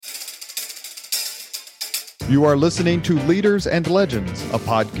You are listening to Leaders and Legends, a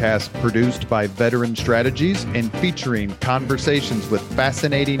podcast produced by Veteran Strategies and featuring conversations with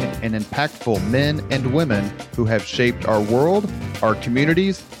fascinating and impactful men and women who have shaped our world, our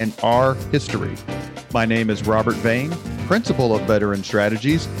communities, and our history. My name is Robert Vane, Principal of Veteran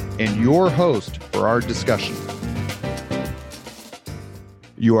Strategies, and your host for our discussion.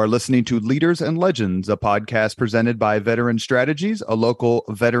 You are listening to Leaders and Legends, a podcast presented by Veteran Strategies, a local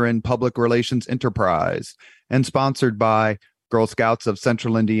veteran public relations enterprise, and sponsored by Girl Scouts of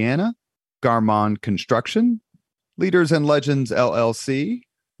Central Indiana, Garmon Construction, Leaders and Legends LLC,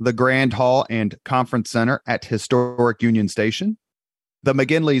 the Grand Hall and Conference Center at Historic Union Station, the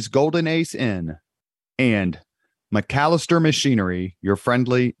McGinley's Golden Ace Inn, and McAllister Machinery, your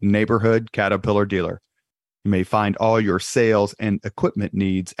friendly neighborhood Caterpillar dealer. You may find all your sales and equipment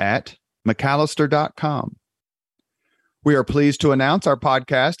needs at McAllister.com. We are pleased to announce our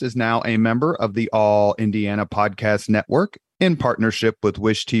podcast is now a member of the All Indiana Podcast Network in partnership with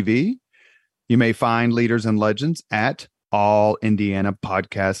Wish TV. You may find Leaders and Legends at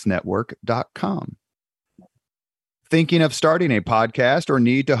allindianapodcastnetwork.com. Thinking of starting a podcast or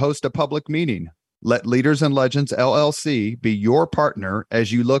need to host a public meeting? Let Leaders and Legends LLC be your partner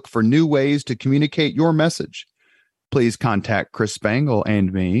as you look for new ways to communicate your message. Please contact Chris Spangle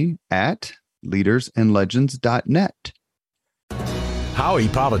and me at leadersandlegends.net.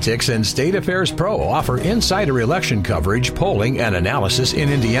 Howey Politics and State Affairs Pro offer insider election coverage, polling, and analysis in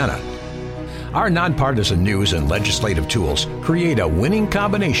Indiana. Our nonpartisan news and legislative tools create a winning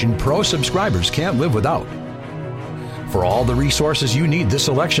combination pro subscribers can't live without. For all the resources you need this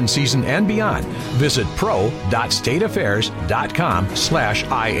election season and beyond, visit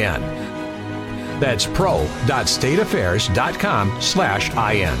pro.stateaffairs.com/IN. That's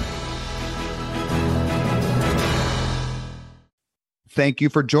pro.stateaffairs.com/IN. Thank you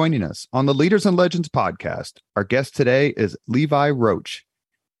for joining us on the Leaders and Legends podcast. Our guest today is Levi Roach.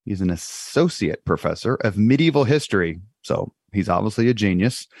 He's an associate professor of medieval history, so he's obviously a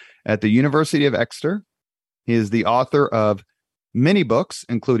genius, at the University of Exeter. He is the author of many books,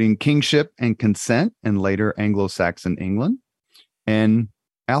 including Kingship and Consent in later Anglo-Saxon England, and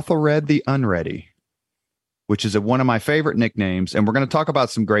Athelred the Unready, which is one of my favorite nicknames. And we're going to talk about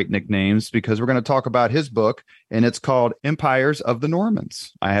some great nicknames because we're going to talk about his book, and it's called Empires of the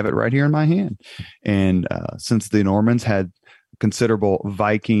Normans. I have it right here in my hand. And since the Normans had considerable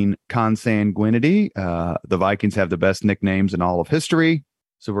Viking consanguinity, the Vikings have the best nicknames in all of history.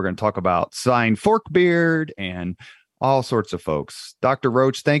 So we're going to talk about Svein Forkbeard and all sorts of folks. Dr.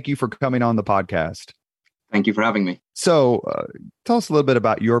 Roach, thank you for coming on the podcast. Thank you for having me. So tell us a little bit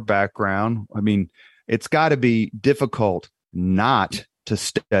about your background. I mean, it's got to be difficult not to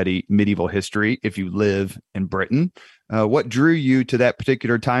study medieval history if you live in Britain. What drew you to that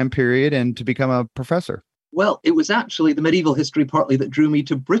particular time period and to become a professor? Well, it was actually the medieval history partly that drew me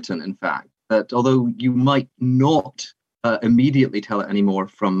to Britain, in fact, that although you might not immediately tell it anymore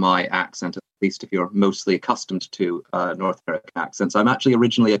from my accent, at least if you're mostly accustomed to North American accents. I'm actually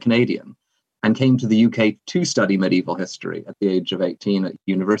originally a Canadian and came to the UK to study medieval history at the age of 18 at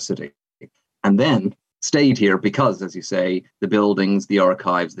university. And then stayed here because, as you say, the buildings, the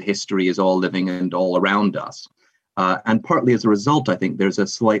archives, the history is all living and all around us. And partly as a result, I think there's a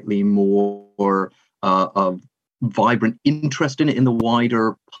slightly more of vibrant interest in it in the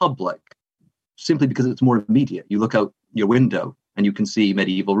wider public, simply because it's more immediate. You look out your window and you can see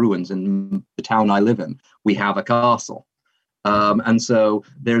medieval ruins. In the town I live in, we have a castle. And so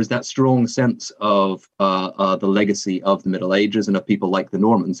there's that strong sense of the legacy of the Middle Ages and of people like the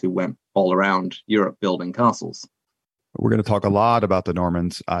Normans who went all around Europe building castles. We're going to talk a lot about the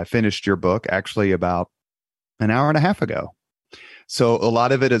Normans. I finished your book actually about an hour and a half ago. So a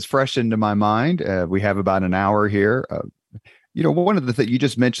lot of it is fresh into my mind. We have about an hour here. One of the things you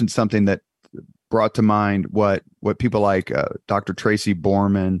just mentioned, something that brought to mind what people like Dr. Tracy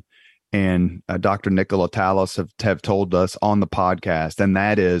Borman and Dr. Nicola Tallis have told us on the podcast, and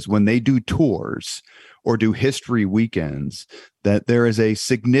that is when they do tours or do history weekends, that there is a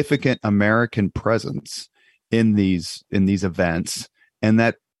significant American presence in these events, and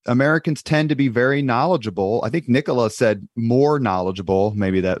that Americans tend to be very knowledgeable. I think Nicola said more knowledgeable,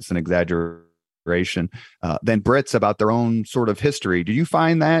 maybe that's an exaggeration, than Brits about their own sort of history. Do you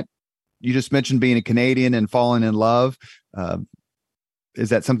find that? You just mentioned being a Canadian and falling in love. Is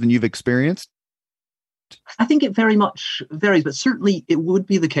that something you've experienced? I think it very much varies, but certainly it would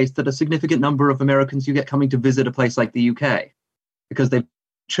be the case that a significant number of Americans you get coming to visit a place like the UK because they've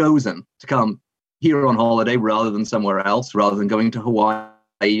chosen to come here on holiday rather than somewhere else, rather than going to Hawaii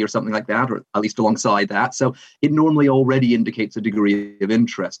or something like that, or at least alongside that. So it normally already indicates a degree of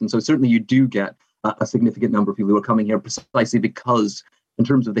interest. And so certainly you do get a significant number of people who are coming here precisely because, in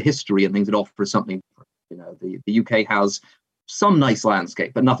terms of the history and things, it offers something different. You know, the UK has some nice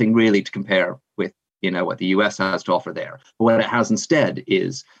landscape, but nothing really to compare with, you know, what the US has to offer there. But what it has instead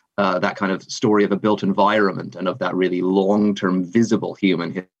is that kind of story of a built environment and of that really long-term visible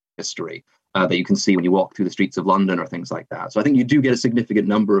human history that you can see when you walk through the streets of London or things like that. So I think you do get a significant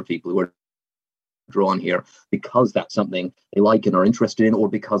number of people who are drawn here because that's something they like and are interested in, or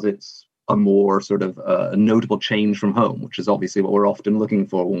because it's a more sort of a notable change from home, which is obviously what we're often looking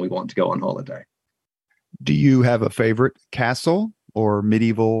for when we want to go on holiday. Do you have a favorite castle or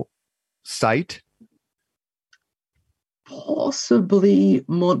medieval site? Possibly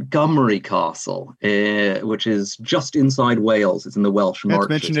Montgomery Castle, which is just inside Wales. It's in the Welsh Marches.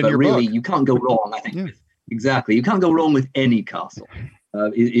 Mentioned in but your really, book. You can't go wrong, I think. Yeah. Exactly. You can't go wrong with any castle,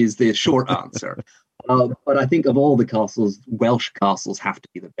 is the short answer. But I think of all the castles, Welsh castles have to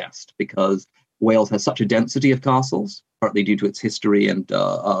be the best because Wales has such a density of castles, partly due to its history and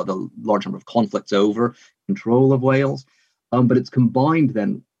the large number of conflicts over control of Wales. But it's combined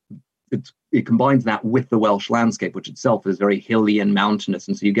then, it combines that with the Welsh landscape, which itself is very hilly and mountainous.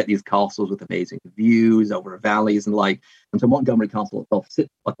 And so you get these castles with amazing views over valleys and like. And so Montgomery Castle itself sits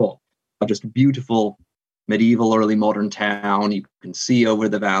atop a just beautiful medieval early modern town. You can see over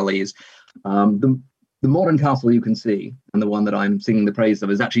the valleys. The modern castle you can see, and the one that I'm singing the praise of,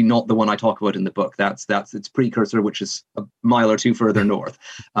 is actually not the one I talk about in the book. That's its precursor, which is a mile or two further north,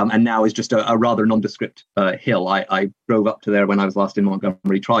 and now is just a rather nondescript hill. I drove up to there when I was last in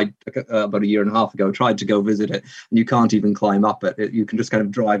Montgomery, tried about a year and a half ago, tried to go visit it, and you can't even climb up it. You can just kind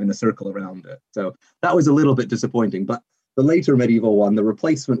of drive in a circle around it. So that was a little bit disappointing, but the later medieval one, the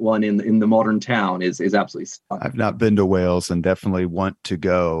replacement one in the modern town, is absolutely stunning. I've not been to Wales and definitely want to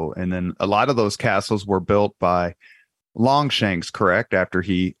go. And then a lot of those castles were built by Longshanks, correct? After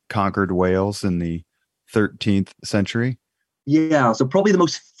he conquered Wales in the 13th century? Yeah, so probably the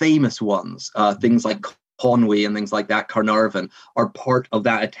most famous ones, things like Conwy and things like that, Carnarvon, are part of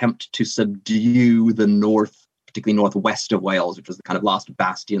that attempt to subdue the north, particularly northwest of Wales, which was the kind of last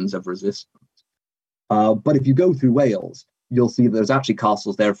bastions of resistance. But if you go through Wales, you'll see there's actually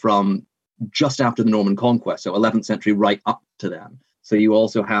castles there from just after the Norman conquest, so 11th century right up to then. So you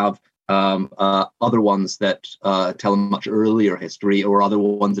also have other ones that tell a much earlier history, or other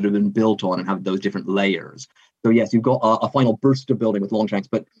ones that have been built on and have those different layers. So yes, you've got a final burst of building with Longshanks,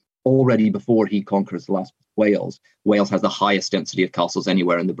 but already before he conquers the last Wales, Wales has the highest density of castles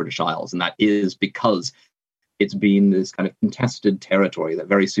anywhere in the British Isles, and that is because it's been this kind of contested territory that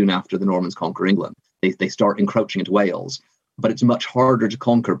very soon after the Normans conquer England, they start encroaching into Wales. But it's much harder to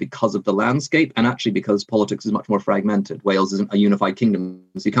conquer because of the landscape, and actually because politics is much more fragmented. Wales isn't a unified kingdom,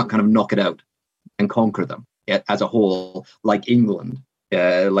 so you can't kind of knock it out and conquer them as a whole, like England,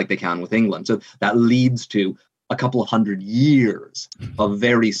 like they can with England. So that leads to a couple of 100 years of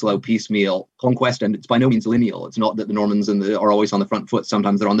very slow piecemeal conquest, and it's by no means lineal. It's not that the Normans are always on the front foot.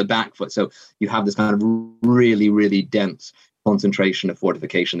 Sometimes they're on the back foot. So you have this kind of really, really dense concentration of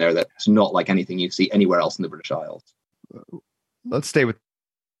fortification there that's not like anything you see anywhere else in the British Isles. Let's stay with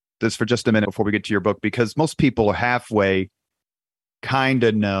this for just a minute before we get to your book, because most people halfway kind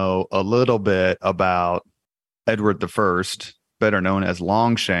of know a little bit about Edward I, better known as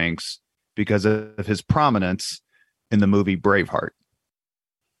Longshanks, because of his prominence in the movie Braveheart.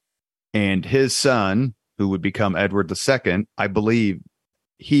 And his son, who would become Edward II, I believe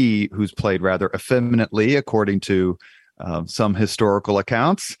who's played rather effeminately, according to some historical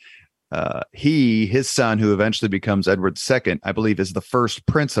accounts, his son, who eventually becomes Edward II, I believe is the first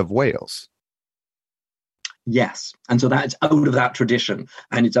Prince of Wales. Yes. And so that's out of that tradition.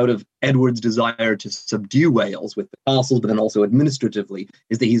 And it's out of Edward's desire to subdue Wales with the castles, but then also administratively,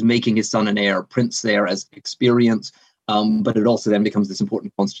 is that he's making his son and heir prince there as experience. But it also then becomes this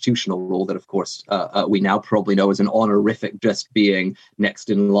important constitutional role that, of course, we now probably know as an honorific, just being next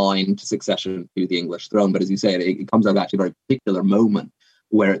in line to succession to the English throne. But as you say, it comes out of actually a very particular moment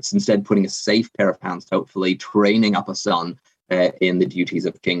where it's instead putting a safe pair of hands, hopefully training up a son in the duties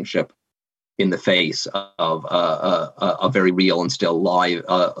of kingship in the face of a very real and still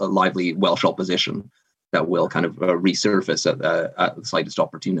lively Welsh opposition that will kind of resurface at the slightest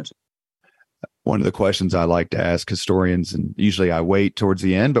opportunity. One of the questions I like to ask historians, and usually I wait towards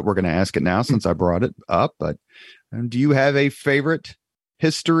the end, but we're going to ask it now since I brought it up. But do you have a favorite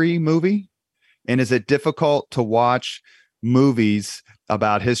history movie? And is it difficult to watch movies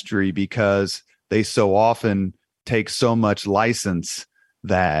about history because they so often take so much license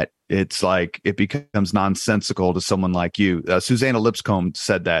that it's like it becomes nonsensical to someone like you? Susanna Lipscomb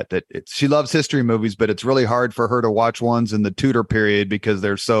said that she loves history movies, but it's really hard for her to watch ones in the Tudor period because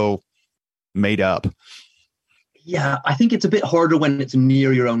they're so made up. Yeah, I think it's a bit harder when it's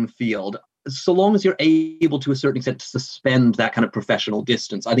near your own field. So long as you're able to a certain extent to suspend that kind of professional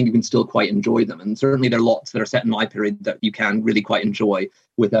distance, I think you can still quite enjoy them. And certainly there are lots that are set in my period that you can really quite enjoy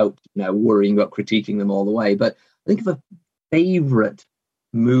without worrying about critiquing them all the way. But I think of a favorite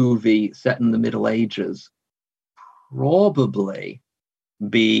movie set in the Middle Ages, probably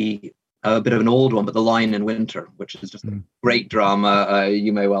be a bit of an old one, but The Lion in Winter, which is just a great drama.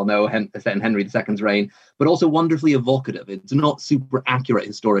 You may well know, set in Henry II's reign, but also wonderfully evocative. It's not super accurate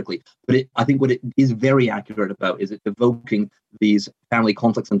historically, but I think what it is very accurate about is it's evoking these family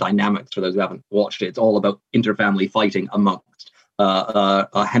conflicts and dynamics. For those who haven't watched it, it's all about interfamily fighting amongst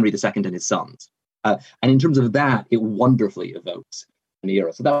Henry II and his sons. And in terms of that, it wonderfully evokes an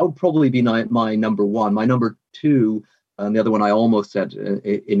era. So that would probably be my number one. My number two, and the other one I almost said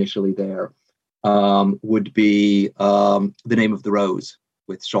initially there, would be The Name of the Rose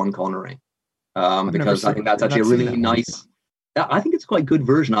with Sean Connery. Because I think that's actually a really nice, I think it's quite a good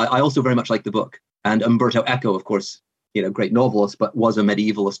version. I also very much like the book. And Umberto Eco, of course, great novelist, but was a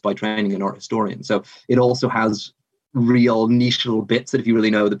medievalist by training and art historian. So it also has real niche little bits that if you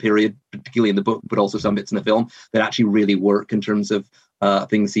really know the period, particularly in the book, but also some bits in the film, that actually really work in terms of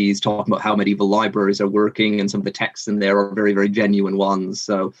things he's talking about, how medieval libraries are working, and some of the texts in there are very, very genuine ones.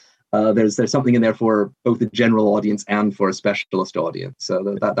 So there's something in there for both the general audience and for a specialist audience.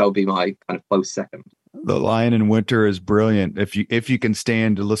 So that would be my kind of close second. The Lion in Winter is brilliant. If you can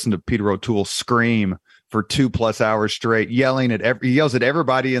stand to listen to Peter O'Toole scream for 2+ hours straight, he yells at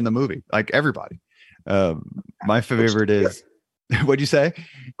everybody in the movie, like everybody. My favorite is, what'd you say?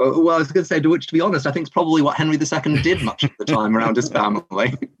 Well, I was going to say, to which, to be honest, I think it's probably what Henry II did much of the time around his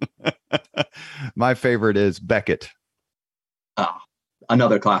family. My favorite is Becket.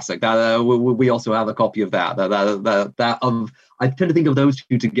 Another classic. We also have a copy of that. I tend to think of those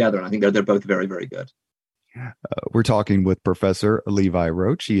two together, and I think they're both very, very good. We're talking with Professor Levi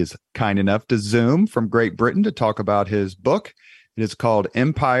Roach. He is kind enough to Zoom from Great Britain to talk about his book. It is called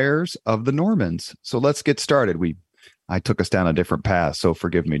Empires of the Normans. So let's get started. I took us down a different path, so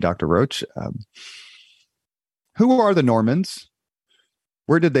forgive me, Dr. Roach. Who are the Normans?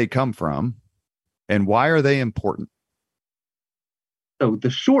 Where did they come from? And why are they important? So the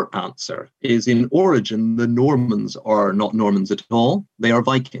short answer is, in origin, the Normans are not Normans at all. They are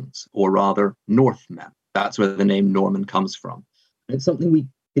Vikings, or rather Northmen. That's where the name Norman comes from. And it's something we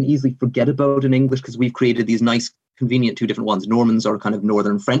can easily forget about in English because we've created these nice, convenient two different ones. Normans are kind of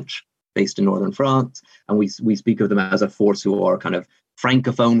Northern French, based in Northern France, and we speak of them as a force who are kind of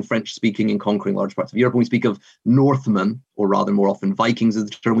Francophone, French-speaking and conquering large parts of Europe. And we speak of Northmen, or rather more often Vikings is the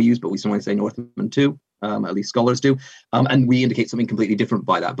term we use, but we sometimes say Northmen too, at least scholars do, and we indicate something completely different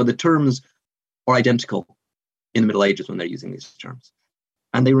by that. But the terms are identical in the Middle Ages when they're using these terms.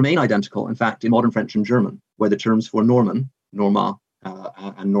 And they remain identical, in fact, in modern French and German, where the terms for Norman, Norma,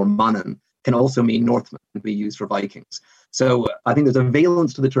 and Normannen can also mean Northmen and be used for Vikings. So I think there's a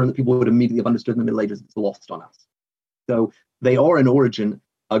valence to the term that people would immediately have understood in the Middle Ages that's lost on us. So they are in origin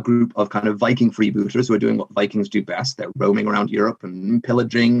a group of kind of Viking freebooters who are doing what Vikings do best. They're roaming around Europe and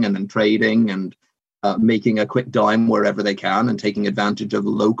pillaging and then trading and making a quick dime wherever they can and taking advantage of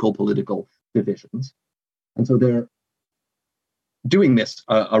local political divisions. And so they're doing this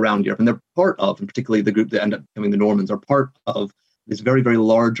around Europe, and they're part of, and particularly the group that end up becoming the Normans, are part of this very, very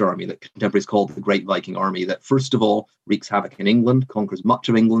large army that contemporaries call the Great Viking Army, that first of all wreaks havoc in England, conquers much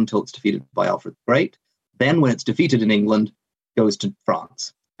of England until it's defeated by Alfred the Great. Then when it's defeated in England, goes to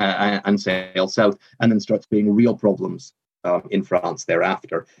France and sails south, and then starts creating real problems in France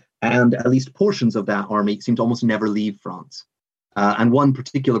thereafter. And at least portions of that army seem to almost never leave France. And one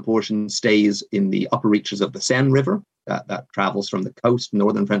particular portion stays in the upper reaches of the Seine River that travels from the coast,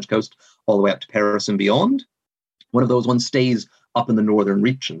 northern French coast, all the way up to Paris and beyond. One of those ones stays up in the northern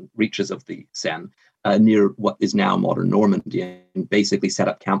reaches of the Seine, near what is now modern Normandy, and basically set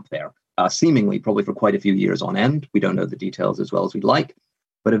up camp there, seemingly probably for quite a few years on end. We don't know the details as well as we'd like.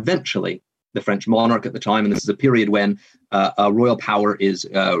 But eventually, the French monarch at the time, and this is a period when royal power is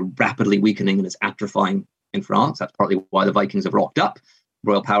rapidly weakening and is atrophying in France. That's partly why the Vikings have rocked up.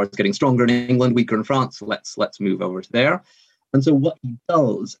 Royal power is getting stronger in England, weaker in France. So let's move over to there. And so what he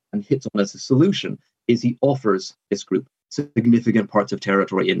does and hits on as a solution is he offers this group significant parts of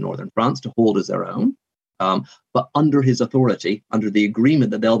territory in northern France to hold as their own, but under his authority, under the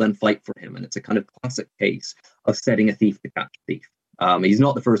agreement that they'll then fight for him. And it's a kind of classic case of setting a thief to catch a thief. He's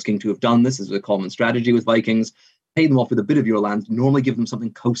not the first king to have done this. This is a common strategy with Vikings. Pay them off with a bit of your land, normally give them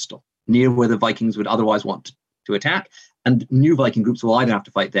something coastal, near where the Vikings would otherwise want to attack. And new Viking groups will either have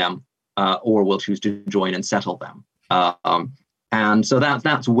to fight them or will choose to join and settle them. And so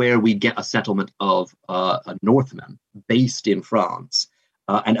that's where we get a settlement of Northmen based in France.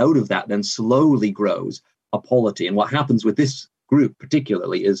 And out of that then slowly grows a polity. And what happens with this group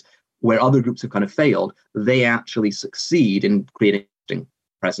particularly is where other groups have kind of failed, they actually succeed in creating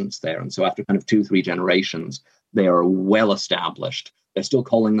presence there. And so after kind of 2-3 generations, they are well established. They're still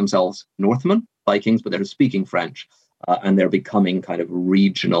calling themselves Northmen, Vikings, but they're speaking French, and they're becoming kind of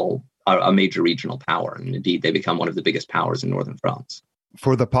a major regional power. And indeed, they become one of the biggest powers in northern France.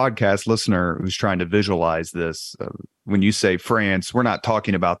 For the podcast listener who's trying to visualize this, when you say France, we're not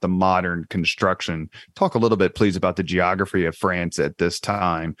talking about the modern construction. Talk a little bit, please, about the geography of France at this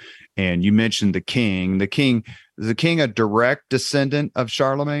time. And you mentioned the king. Is the king a direct descendant of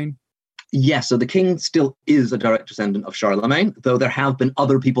Charlemagne? Yes, so the king still is a direct descendant of Charlemagne, though there have been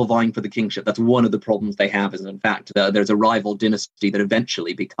other people vying for the kingship. That's one of the problems they have, is in fact, there's a rival dynasty that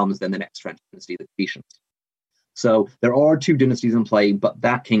eventually becomes then the next French dynasty, the Capetians. So there are 2 dynasties in play, but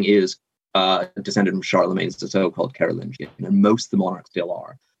that king is descended from Charlemagne, the so-called Carolingian, and most of the monarchs still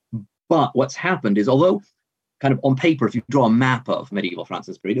are. But what's happened is, although kind of on paper, if you draw a map of medieval France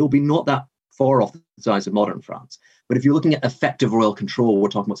in this period, it will be not that far off the size of modern France. But if you're looking at effective royal control, we're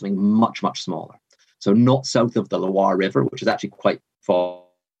talking about something much, much smaller. So not south of the Loire River, which is actually quite far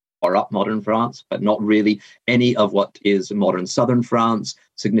up modern France, but not really any of what is modern southern France.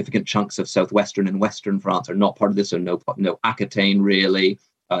 Significant chunks of southwestern and western France are not part of this, so no Aquitaine really,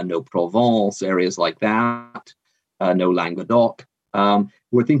 no Provence, areas like that, no Languedoc.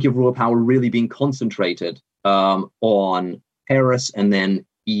 We're thinking of royal power really being concentrated on Paris and then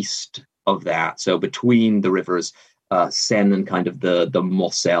east of that, so between the rivers Seine and kind of the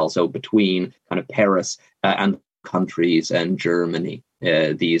Moselle, so between kind of Paris and countries and Germany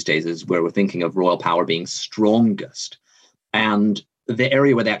these days is where we're thinking of royal power being strongest. And the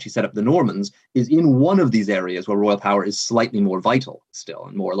area where they actually set up the Normans is in one of these areas where royal power is slightly more vital still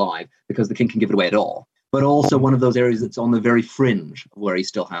and more alive, because the king can give it away at all, but also one of those areas that's on the very fringe where he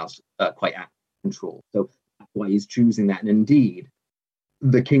still has quite active control. So that's why he's choosing that. And indeed,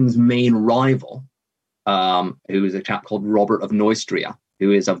 the king's main rival, who is a chap called Robert of Neustria,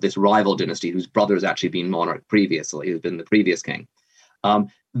 who is of this rival dynasty, whose brother has actually been monarch previously, who's been the previous king.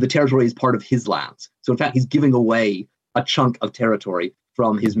 The territory is part of his lands. So in fact, he's giving away a chunk of territory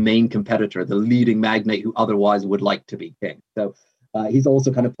from his main competitor, the leading magnate who otherwise would like to be king. So he's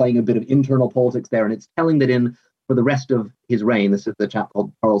also kind of playing a bit of internal politics there. And it's telling that for the rest of his reign, this is the chap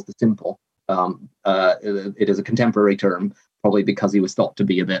called Charles the Simple. It is a contemporary term, probably because he was thought to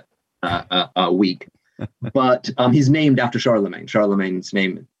be a bit weak. But he's named after Charlemagne. Charlemagne's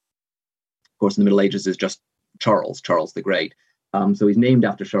name, of course, in the Middle Ages is just Charles the Great. So he's named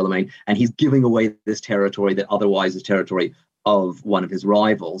after Charlemagne, and he's giving away this territory that otherwise is territory of one of his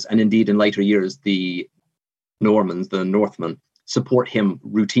rivals. And indeed, in later years, the Normans, the Northmen, support him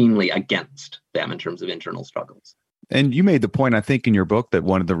routinely against them in terms of internal struggles. And you made the point, I think, in your book that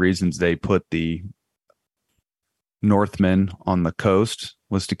one of the reasons they put the Northmen on the coast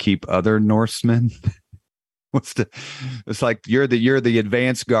was to keep other Norsemen. It's like you're the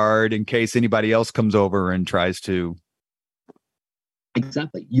advance guard in case anybody else comes over and tries to.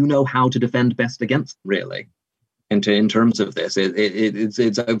 Exactly. You know how to defend best against them, really. And in terms of this,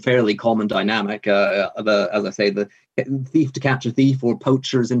 it's a fairly common dynamic. As I say, the thief to catch a thief, or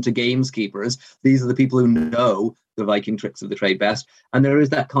poachers into gameskeepers. These are the people who know the Viking tricks of the trade best. And there is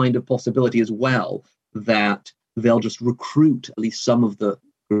that kind of possibility as well that they'll just recruit at least some of the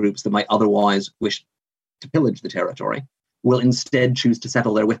groups that might otherwise wish to pillage the territory, will instead choose to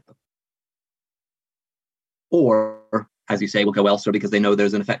settle there with them. Or, as you say, will go elsewhere because they know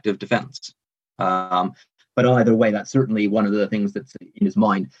there's an effective defense. But either way, that's certainly one of the things that's in his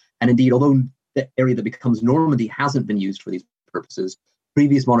mind. And indeed, although the area that becomes Normandy hasn't been used for these purposes,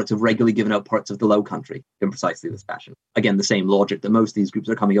 previous monarchs have regularly given out parts of the Low Country in precisely this fashion. Again, the same logic that most of these groups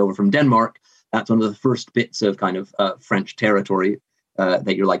are coming over from Denmark. That's one of the first bits of kind of French territory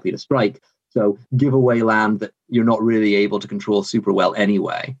that you're likely to strike. So give away land that you're not really able to control super well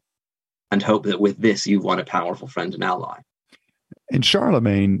anyway, and hope that with this you've won a powerful friend and ally. And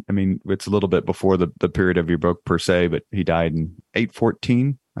Charlemagne, I mean, it's a little bit before the period of your book per se, but he died in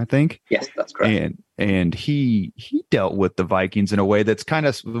 814, I think. Yes, that's correct. And he dealt with the Vikings in a way that's kind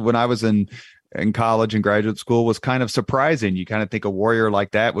of, when I was in college and graduate school, was kind of surprising. You kind of think a warrior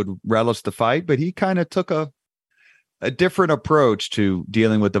like that would relish the fight, but he kind of took a different approach to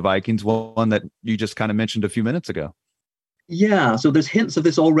dealing with the Vikings, one that you just kind of mentioned a few minutes ago. Yeah, so there's hints of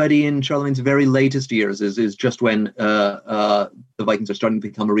this already in Charlemagne's very latest years, is just when the Vikings are starting to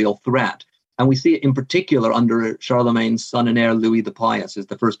become a real threat. And we see it in particular under Charlemagne's son and heir, Louis the Pious, is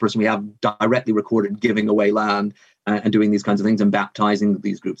the first person we have directly recorded giving away land and doing these kinds of things and baptizing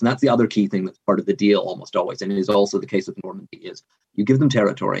these groups. And that's the other key thing that's part of the deal almost always, and it is also the case with Normandy, is you give them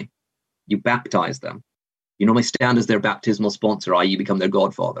territory, you baptize them. You normally stand as their baptismal sponsor, i.e. you become their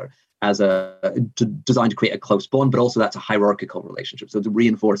godfather, designed to create a close bond, but also that's a hierarchical relationship. So it's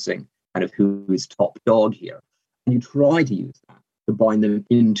reinforcing kind of who is top dog here. And you try to use that to bind them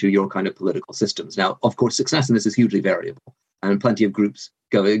into your kind of political systems. Now, of course, success in this is hugely variable. And plenty of groups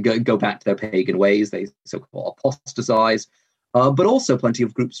go back to their pagan ways, they so-called apostatize, but also plenty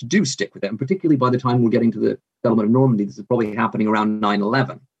of groups do stick with it. And particularly by the time we're getting to the settlement of Normandy, this is probably happening around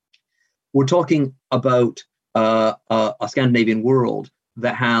 9/11. We're talking about a Scandinavian world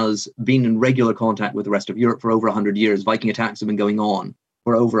that has been in regular contact with the rest of Europe for over 100 years. Viking attacks have been going on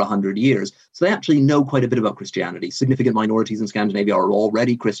for over 100 years. So they actually know quite a bit about Christianity. Significant minorities in Scandinavia are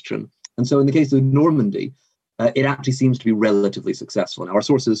already Christian. And so in the case of Normandy, it actually seems to be relatively successful. Now, our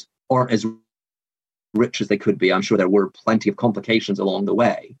sources aren't as rich as they could be. I'm sure there were plenty of complications along the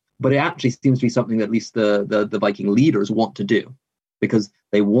way. But it actually seems to be something that at least the Viking leaders want to do, because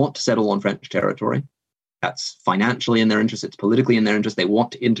they want to settle on French territory. That's financially in their interest. It's politically in their interest. They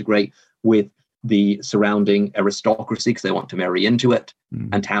want to integrate with the surrounding aristocracy because they want to marry into it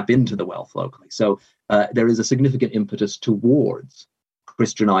and tap into the wealth locally. So there is a significant impetus towards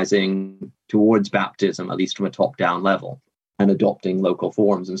Christianizing, towards baptism, at least from a top-down level, and adopting local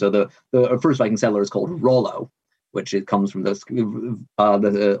forms. And so the first Viking settler is called Rollo, which it comes from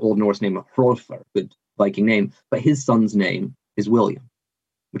the Old Norse name of Hrolfr, good Viking name, but his son's name is William,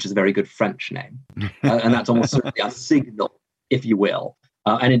 which is a very good French name. And that's almost certainly a signal, if you will.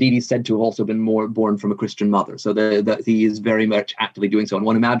 And indeed, he's said to have also been born from a Christian mother. So he is very much actively doing so. And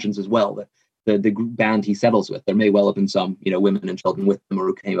one imagines as well that the band he settles with, there may well have been some, women and children with them or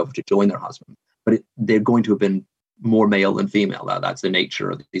who came over to join their husband. But they're going to have been more male than female. That's the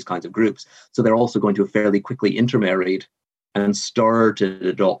nature of these kinds of groups. So they're also going to have fairly quickly intermarried and started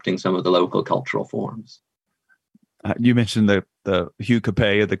adopting some of the local cultural forms. You mentioned the Hugh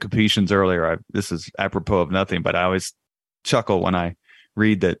Capet of the Capetians earlier. This is apropos of nothing, but I always chuckle when I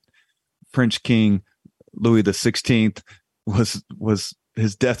read that French King Louis XVI was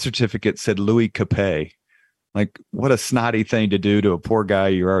his death certificate said Louis Capet. Like, what a snotty thing to do to a poor guy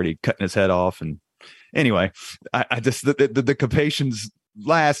you're already cutting his head off. And anyway, I just the Capetians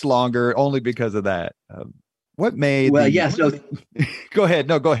last longer only because of that. What made? Well, yes. No. Go ahead.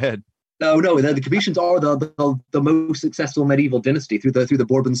 No, go ahead. No. The Capetians are the most successful medieval dynasty through the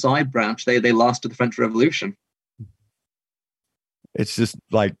Bourbon side branch. They lasted the French Revolution. It's just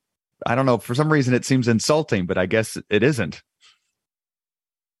like, I don't know. For some reason, it seems insulting, but I guess it isn't.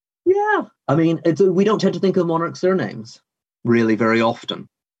 Yeah, I mean, we don't tend to think of monarch surnames really very often.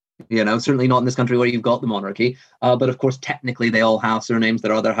 Certainly not in this country where you've got the monarchy. But of course, technically, they all have surnames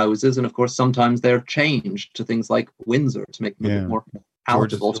that are their houses, and of course, sometimes they're changed to things like Windsor to make them a bit more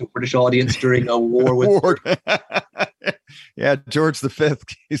palatable to a British audience during a war with. Yeah, George V.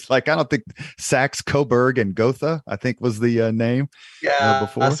 He's like, I don't think Saxe Coburg and Gotha, I think was the name. Yeah,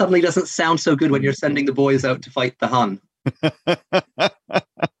 before. Suddenly doesn't sound so good when you're sending the boys out to fight the Hun.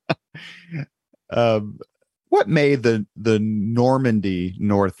 What made the Normandy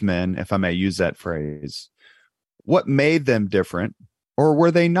Northmen, if I may use that phrase, what made them different, or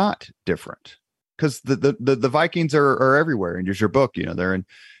were they not different? Because the Vikings are everywhere, and there's your book.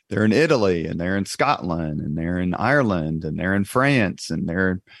 They're in Italy, and they're in Scotland, and they're in Ireland, and they're in France, and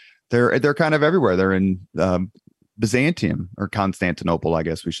they're kind of everywhere. They're in Byzantium, or Constantinople, I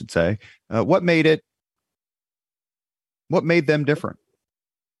guess we should say. What made them different?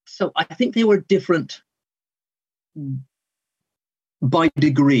 So I think they were different by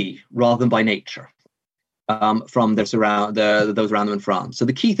degree rather than by nature from those around them in France. So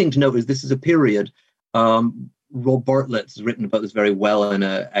the key thing to note is this is a period. Rob Bartlett has written about this very well in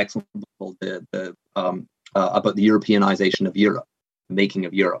an excellent book called about the Europeanization of Europe, the making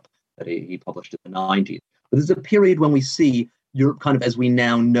of Europe, that he published in the 90s. But this is a period when we see Europe kind of as we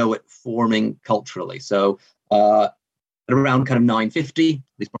now know it forming culturally. So at around kind of 950, at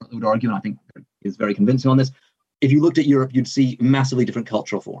least Bartlett would argue, and I think is very convincing on this, if you looked at Europe, you'd see massively different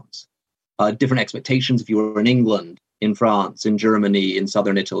cultural forms, different expectations if you were in England, in France, in Germany, in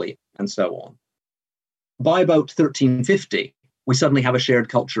southern Italy, and so on. By about 1350, we suddenly have a shared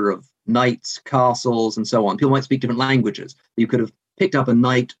culture of knights, castles, and so on. People might speak different languages. You could have picked up a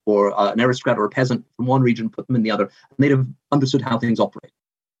knight or an aristocrat or a peasant from one region, put them in the other, and they'd have understood how things operate.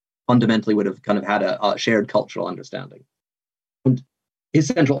 Fundamentally would have kind of had a shared cultural understanding. And his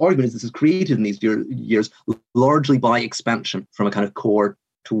central argument is this is created in these years largely by expansion from a kind of core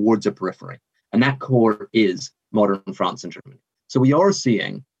towards a periphery. And that core is modern France and Germany. So we are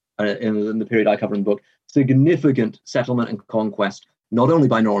seeing, in the period I cover in the book, significant settlement and conquest, not only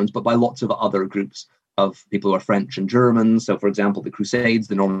by Normans, but by lots of other groups of people who are French and Germans. So, for example, the Crusades,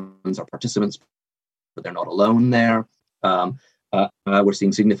 the Normans are participants, but they're not alone there. We're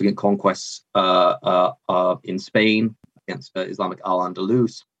seeing significant conquests in Spain against Islamic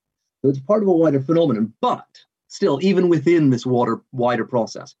Al-Andalus. So it's part of a wider phenomenon. But still, even within this wider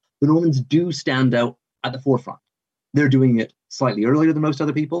process, the Normans do stand out at the forefront. They're doing it slightly earlier than most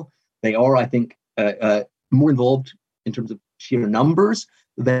other people. They are, I think, more involved in terms of sheer numbers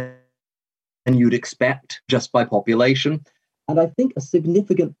than you'd expect just by population. And I think a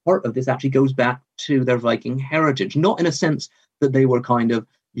significant part of this actually goes back to their Viking heritage, not in a sense that they were kind of,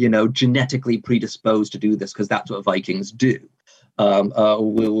 genetically predisposed to do this, because that's what Vikings do.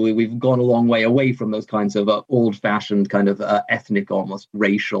 We've gone a long way away from those kinds of old-fashioned kind of ethnic, almost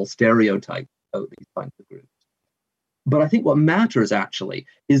racial stereotypes of these kinds of groups. But I think what matters actually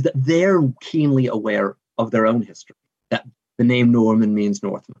is that they're keenly aware of their own history, that the name Norman means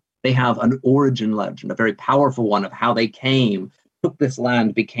Northman. They have an origin legend, a very powerful one, of how they came, took this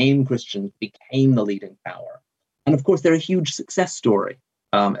land, became Christians, became the leading power. And of course, they're a huge success story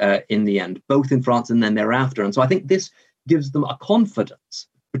in the end, both in France and then thereafter. And so I think this gives them a confidence,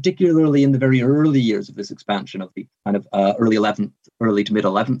 particularly in the very early years of this expansion of the kind of early to mid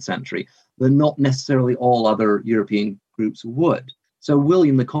 11th century, that not necessarily all other European groups would. So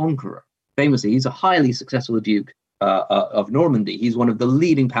William the Conqueror, famously, he's a highly successful Duke of Normandy. He's one of the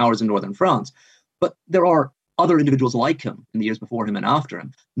leading powers in northern France. But there are other individuals like him in the years before him and after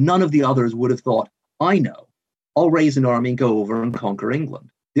him. None of the others would have thought, I know, I'll raise an army and go over and conquer England.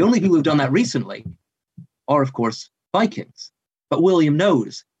 The only people who've done that recently are, of course, Vikings. But William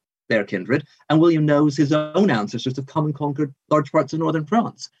knows their kindred, and William knows his own ancestors have come and conquered large parts of northern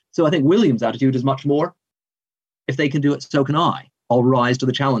France. So I think William's attitude is much more, if they can do it, so can I. I'll rise to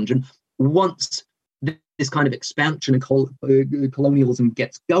the challenge. And once this kind of expansion and colonialism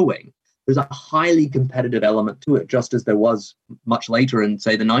gets going, there's a highly competitive element to it, just as there was much later in,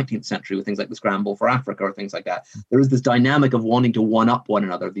 say, the 19th century with things like the Scramble for Africa or things like that. There is this dynamic of wanting to one-up one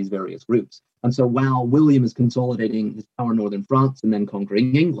another, these various groups. And so while William is consolidating his power in northern France and then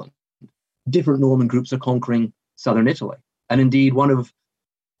conquering England, different Norman groups are conquering southern Italy. And indeed, one of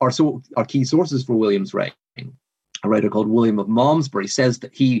our key sources for William's reign, a writer called William of Malmesbury, says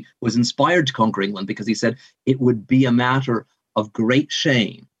that he was inspired to conquer England because he said it would be a matter of great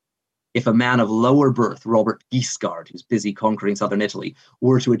shame if a man of lower birth, Robert Guiscard, who's busy conquering southern Italy,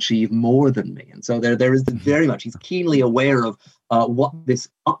 were to achieve more than me. And so there is very much, he's keenly aware of what this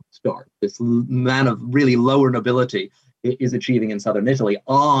upstart, this man of really lower nobility, is achieving in southern Italy.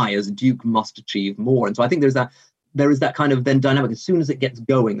 I, as Duke, must achieve more. And so I think there is that kind of then dynamic. As soon as it gets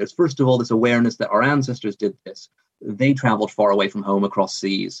going, there's first of all this awareness that our ancestors did this. They traveled far away from home across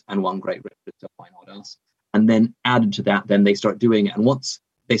seas and won great riches, so why not us? And then added to that, then they start doing it. And once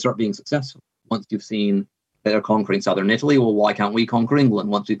they start being successful, once you've seen they're conquering southern Italy, well, why can't we conquer England?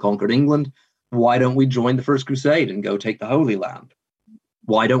 Once we've conquered England, why don't we join the First Crusade and go take the Holy Land?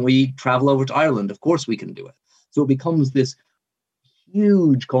 Why don't we travel over to Ireland? Of course we can do it. So it becomes this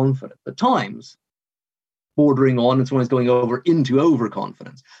huge confidence, at times bordering on, and someone's going over into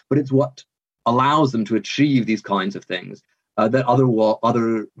overconfidence. But it's what allows them to achieve these kinds of things that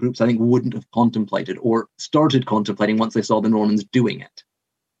other groups, I think, wouldn't have contemplated or started contemplating once they saw the Normans doing it.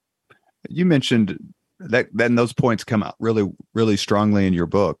 You mentioned that then those points come out really, really strongly in your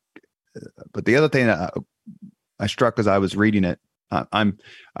book. But the other thing that I struck as I was reading it, I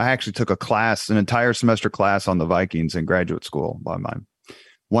actually took a class, an entire semester class on the Vikings in graduate school by my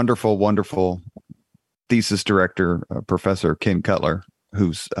wonderful, wonderful thesis director, Professor Ken Cutler,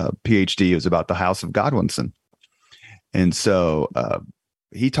 whose PhD is about the House of Godwinson. And so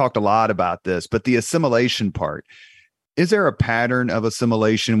he talked a lot about this, but the assimilation part, is there a pattern of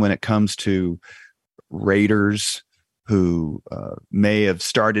assimilation when it comes to raiders who may have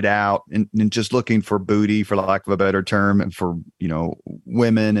started out and just looking for booty, for lack of a better term, and for,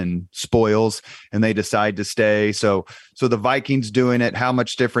 women and spoils, and they decide to stay? So the Vikings doing it, how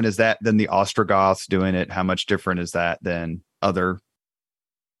much different is that than the Ostrogoths doing it? How much different is that than other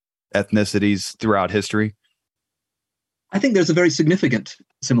ethnicities throughout history? I think there's a very significant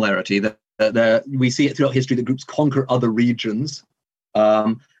similarity that we see it throughout history, that groups conquer other regions.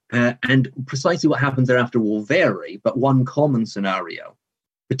 And precisely what happens thereafter will vary, but one common scenario,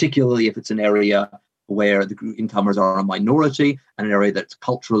 particularly if it's an area where the incomers are a minority and an area that's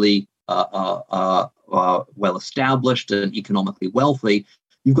culturally well established and economically wealthy,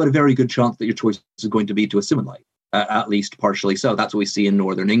 you've got a very good chance that your choice is going to be to assimilate, at least partially so. That's what we see in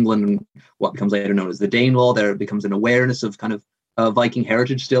northern England and what becomes later known as the Danelaw. There becomes an awareness of kind of Viking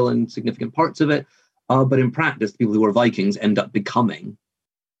heritage still in significant parts of it. But in practice, the people who are Vikings end up becoming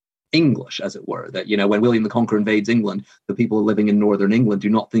English, as it were. That, when William the Conqueror invades England, the people living in northern England do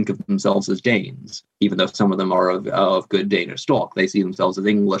not think of themselves as Danes, even though some of them are of good Danish stock. They see themselves as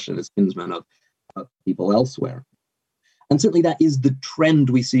English and as kinsmen of people elsewhere. And certainly that is the trend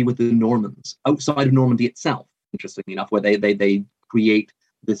we see with the Normans outside of Normandy itself, interestingly enough, where they create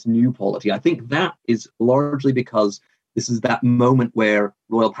this new polity. I think that is largely because this is that moment where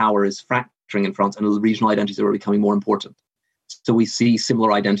royal power is fracturing in France and regional identities are becoming more important. So we see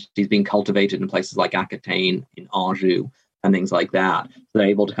similar identities being cultivated in places like Aquitaine, in Anjou, and things like that. So they're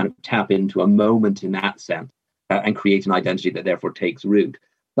able to kind of tap into a moment in that sense and create an identity that therefore takes root.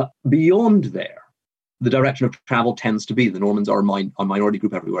 But beyond there, the direction of travel tends to be the Normans are a minority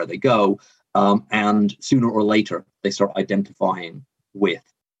group everywhere they go, and sooner or later they start identifying with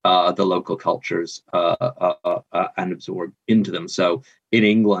the local cultures and absorb into them. So in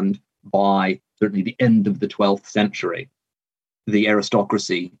England, by certainly the end of the 12th century, the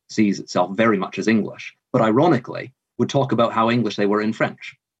aristocracy sees itself very much as English, but ironically would talk about how English they were in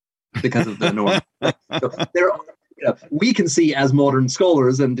French because of the Norman. So there are, we can see as modern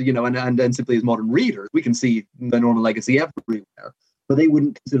scholars and simply as modern readers, we can see the Norman legacy everywhere, but they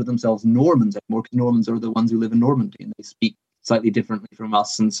wouldn't consider themselves Normans anymore because Normans are the ones who live in Normandy and they speak slightly differently from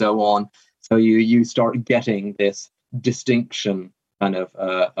us and so on. So you start getting this distinction kind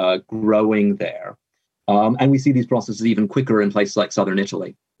of growing there. And we see these processes even quicker in places like southern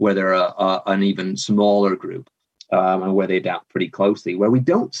Italy, where they're an even smaller group and where they adapt pretty closely. Where we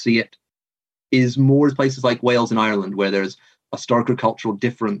don't see it is more places like Wales and Ireland, where there's a starker cultural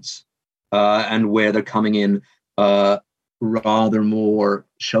difference and where they're coming in rather more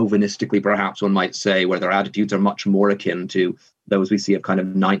chauvinistically, perhaps one might say, where their attitudes are much more akin to those we see of kind of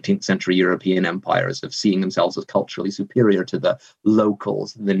 19th century European empires, of seeing themselves as culturally superior to the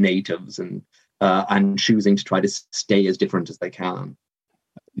locals, the natives, and choosing to try to stay as different as they can.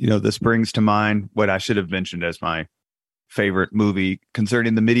 This brings to mind what I should have mentioned as my favorite movie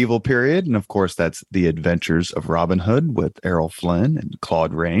concerning the medieval period. And of course, that's The Adventures of Robin Hood with Errol Flynn and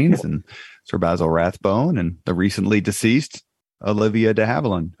Claude Rains and Sir Basil Rathbone and the recently deceased Olivia de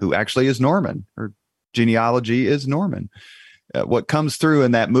Havilland, who actually is Norman. Her genealogy is Norman. What comes through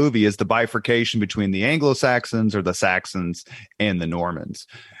in that movie is the bifurcation between the Anglo-Saxons or the Saxons and the Normans.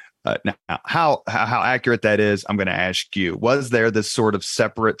 Now, how accurate that is, I'm going to ask you. Was there this sort of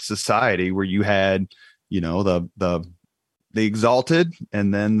separate society where you had, the exalted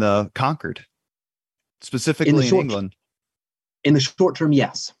and then the conquered, specifically in England? In the short term,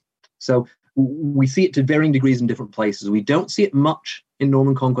 yes. So we see it to varying degrees in different places. We don't see it much in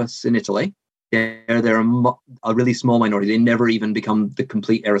Norman conquests in Italy. They're a really small minority. They never even become the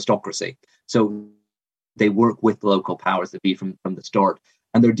complete aristocracy. So they work with local powers that be from the start.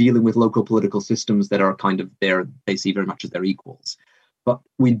 And they're dealing with local political systems that are kind of they see very much as their equals. But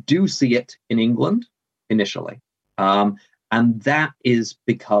we do see it in England initially. And that is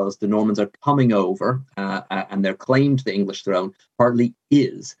because the Normans are coming over and their claim to the English throne partly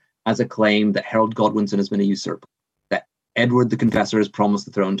is as a claim that Harold Godwinson has been a usurper. That Edward the Confessor has promised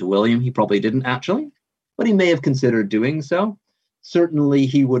the throne to William. He probably didn't actually, but he may have considered doing so. Certainly,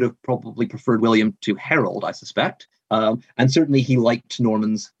 he would have probably preferred William to Harold, I suspect. And certainly he liked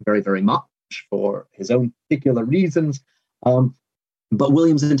Normans very, very much for his own particular reasons. But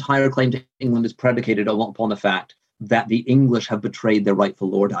William's entire claim to England is predicated upon the fact that the English have betrayed their rightful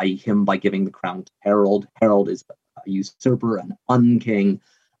lord, i.e. him, by giving the crown to Harold. Harold is a usurper, an unking,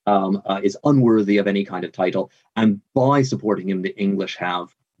 is unworthy of any kind of title. And by supporting him, the English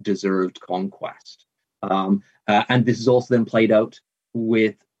have deserved conquest. And this is also then played out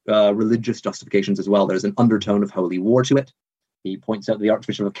with religious justifications as well. There's an undertone of holy war to it. He points out that the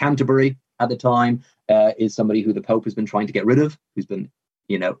Archbishop of Canterbury at the time is somebody who the Pope has been trying to get rid of, who's been,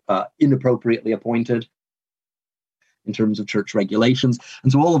 inappropriately appointed in terms of church regulations.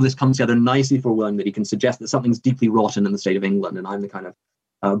 And so all of this comes together nicely for William, that he can suggest that something's deeply rotten in the state of England, and I'm the kind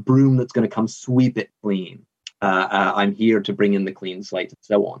of broom that's going to come sweep it clean. I'm here to bring in the clean slate and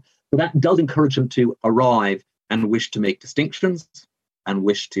so on. So that does encourage him to arrive and wish to make distinctions and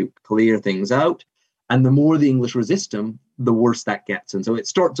wish to clear things out. And the more the English resist him, the worse that gets. And so it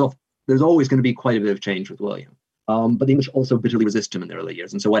starts off, there's always going to be quite a bit of change with William. But the English also bitterly resist him in the early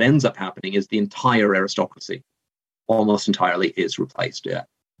years. And so what ends up happening is the entire aristocracy, almost entirely, is replaced.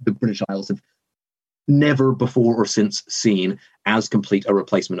 The British Isles have never before or since seen as complete a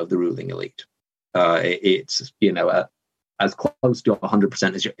replacement of the ruling elite. It's, as close to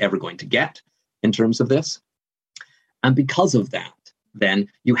 100% as you're ever going to get in terms of this. And because of that, then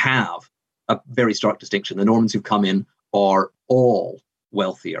you have a very stark distinction. The Normans who've come in are all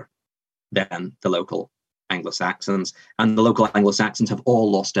wealthier than the local Anglo-Saxons. And the local Anglo-Saxons have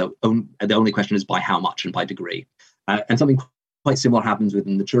all lost out. The only question is by how much and by degree. And something quite similar happens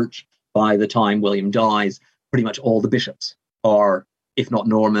within the church. By the time William dies, pretty much all the bishops are, if not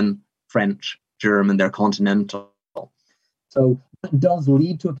Norman, French, German, they're continental. So that does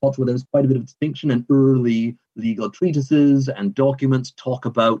lead to a culture where there's quite a bit of distinction, and early legal treatises and documents talk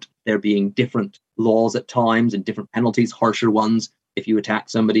about there being different laws at times and different penalties, harsher ones if you attack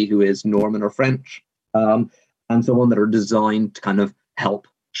somebody who is Norman or French, and so on, that are designed to kind of help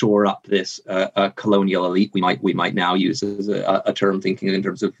shore up this colonial elite we might now use as a term, thinking in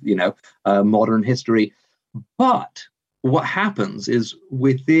terms of modern history. But what happens is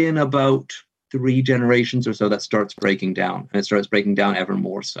within about 3 generations or so, that starts breaking down, and it starts breaking down ever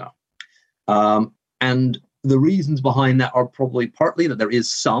more so. And the reasons behind that are probably partly that there is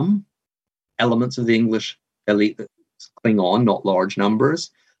some elements of the English elite that cling on, not large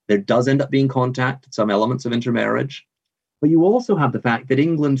numbers. There does end up being contact, some elements of intermarriage. But you also have the fact that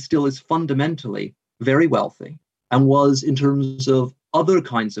England still is fundamentally very wealthy and was, in terms of other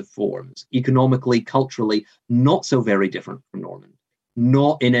kinds of forms, economically, culturally, not so very different from Normandy.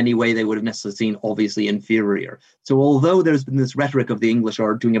 Not in any way they would have necessarily seen obviously inferior. So although there's been this rhetoric of the English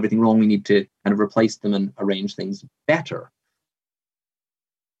are doing everything wrong, we need to kind of replace them and arrange things better,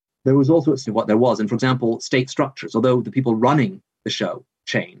 there was also what there was. And for example, state structures, although the people running the show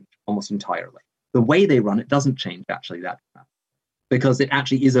change almost entirely, the way they run it doesn't change actually that much, because it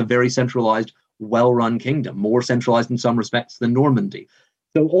actually is a very centralized, well-run kingdom, more centralized in some respects than Normandy.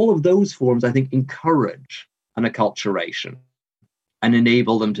 So all of those forms, I think, encourage an acculturation and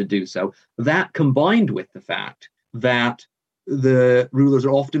enable them to do so. That combined with the fact that the rulers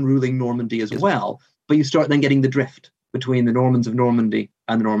are often ruling Normandy as well, but you start then getting the drift between the Normans of Normandy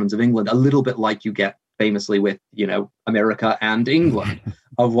and the Normans of England, a little bit like you get famously with, America and England,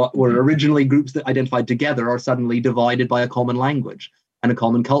 of what were originally groups that identified together are suddenly divided by a common language and a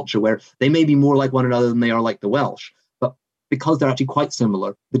common culture, where they may be more like one another than they are like the Welsh. But because they're actually quite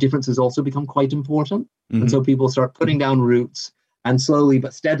similar, the differences also become quite important. Mm-hmm. And so people start putting down roots, and slowly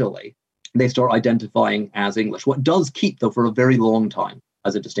but steadily, they start identifying as English. What does keep, though, for a very long time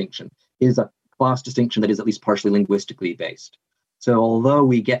as a distinction is a class distinction that is at least partially linguistically based. So although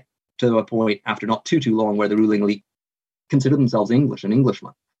we get to a point after not too long where the ruling elite consider themselves English and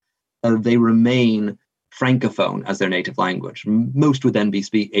Englishmen, they remain Francophone as their native language. Most would then be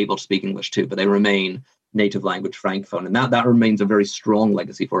able to speak English too, but they remain native language Francophone. And that remains a very strong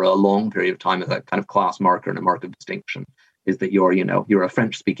legacy for a long period of time as a kind of class marker and a mark of distinction, is that you're a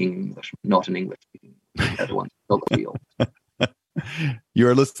French-speaking English, not an English-speaking English. They're the ones who fill the field. You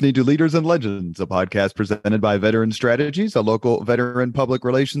are listening to Leaders and Legends, a podcast presented by Veteran Strategies, a local veteran public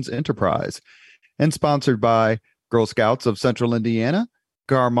relations enterprise, and sponsored by Girl Scouts of Central Indiana,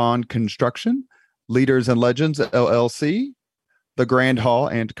 Garmon Construction, Leaders and Legends, LLC, the Grand Hall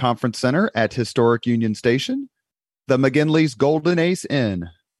and Conference Center at Historic Union Station, the McGinley's Golden Ace Inn,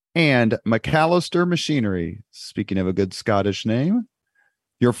 and McAllister Machinery, speaking of a good Scottish name,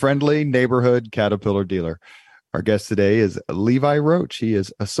 your friendly neighborhood Caterpillar dealer. Our guest today is Levi Roach. He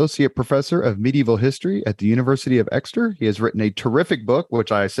is Associate Professor of Medieval History at the University of Exeter. He has written a terrific book,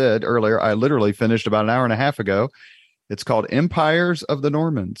 which I said earlier, I literally finished about an hour and a half ago. It's called Empires of the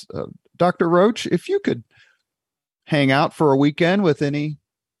Normans. Dr. Roach, if you could hang out for a weekend with any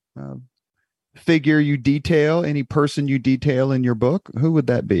figure you detail, any person you detail in your book, who would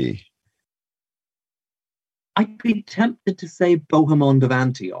that be? I'd be tempted to say Bohemond of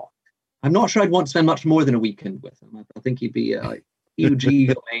Antioch. I'm not sure I'd want to spend much more than a weekend with him. I think he'd be a huge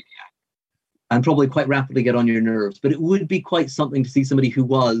egomaniac and probably quite rapidly get on your nerves. But it would be quite something to see somebody who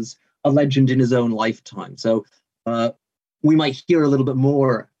was a legend in his own lifetime. So we might hear a little bit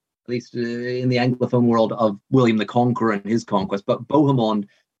more, at least in the Anglophone world, of William the Conqueror and his conquest. But Bohemond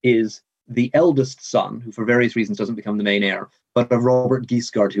is the eldest son, who for various reasons doesn't become the main heir, but of Robert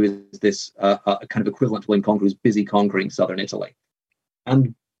Guiscard, who is this kind of equivalent to William Conqueror, who's busy conquering southern Italy.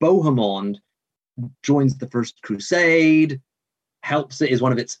 And Bohemond joins the First Crusade, helps it, is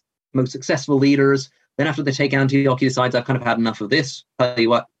one of its most successful leaders. Then after they take Antioch, he decides, I've kind of had enough of this. Tell you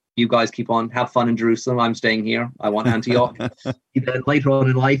what, you guys keep on, have fun in Jerusalem. I'm staying here. I want Antioch. He then later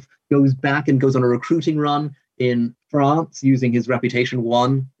on in life goes back and goes on a recruiting run in France, using his reputation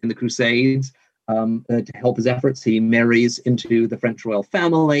won in the Crusades to help his efforts. He marries into the French royal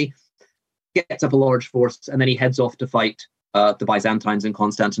family, gets up a large force, and then he heads off to fight the Byzantines in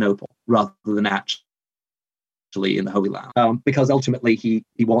Constantinople, rather than actually in the Holy Land. Because ultimately he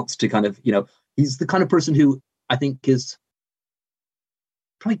wants to kind of, he's the kind of person who I think is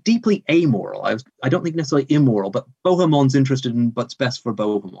probably deeply amoral. I don't think necessarily immoral, but Bohemond's interested in what's best for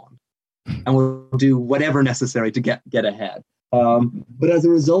Bohemond. and will do whatever necessary to get ahead. But as a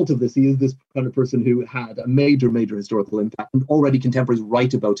result of this, he is this kind of person who had a major historical impact, and already contemporaries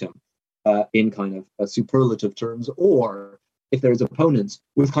write about him in kind of superlative terms, or if there's opponents,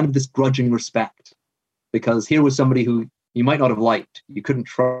 with kind of this grudging respect, because here was somebody who you might not have liked, you couldn't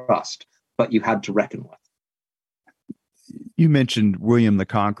trust, but you had to reckon with. You mentioned William the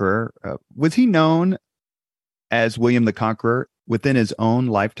Conqueror. Was he known as William the Conqueror within his own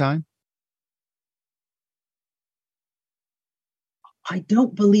lifetime? I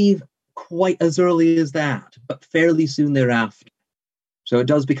don't believe quite as early as that, but fairly soon thereafter. So it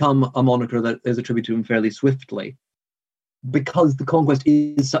does become a moniker that is attributed to him fairly swiftly, because the conquest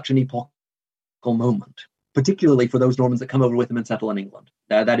is such an epochal moment, particularly for those Normans that come over with him and settle in England.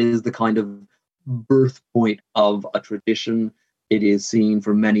 That is the kind of birth point of a tradition. It is seen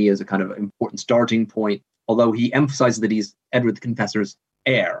for many as a kind of important starting point. Although he emphasizes that he's Edward the Confessor's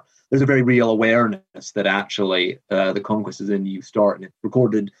heir, there's a very real awareness that actually the conquest is a new start, and it's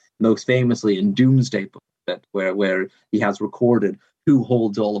recorded most famously in Domesday Book, where he has recorded who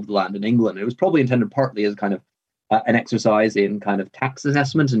holds all of the land in England. It was probably intended partly as kind of an exercise in kind of tax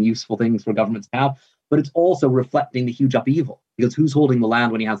assessment and useful things for governments to have, but it's also reflecting the huge upheaval, because who's holding the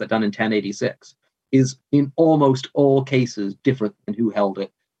land when he has that done in 1086 is in almost all cases different than who held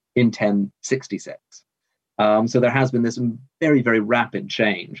it in 1066. So there has been this very, very rapid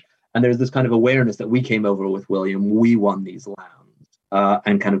change. And there's this kind of awareness that we came over with William, we won these lands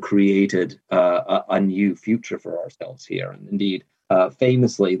and kind of created a new future for ourselves here. And indeed,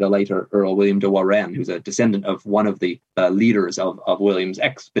 famously, the later Earl William de Warenne, who's a descendant of one of the leaders of William's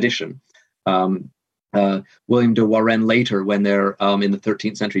expedition, William de Warenne later, when they're in the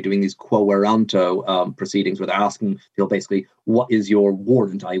 13th century doing these quo warranto proceedings, where they're asking people basically, what is your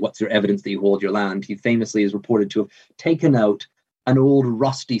warrant? What's your evidence that you hold your land? He famously is reported to have taken out an old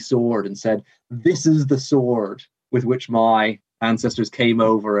rusty sword and said, this is the sword with which my ancestors came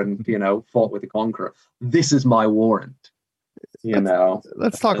over and, fought with the conqueror. This is my warrant.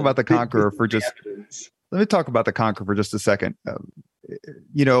 Let's talk about the conqueror for just, let me talk about the conqueror for just a second.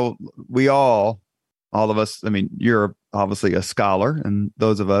 We all of us, I mean, you're obviously a scholar, and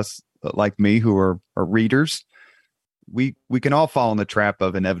those of us like me who are readers, we can all fall in the trap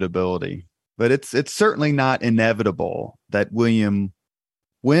of inevitability. But it's certainly not inevitable that William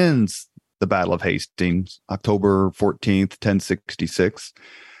wins the Battle of Hastings, October 14th, 1066.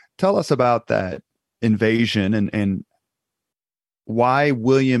 Tell us about that invasion and why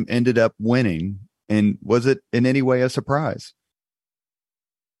William ended up winning, and was it in any way a surprise?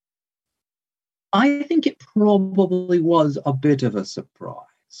 I think it probably was a bit of a surprise.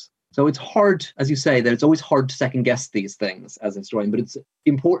 So it's hard, as you say, that it's always hard to second guess these things as a historian, but it's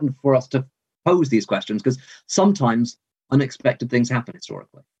important for us to pose these questions, because sometimes unexpected things happen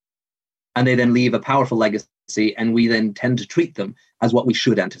historically, and they then leave a powerful legacy, and we then tend to treat them as what we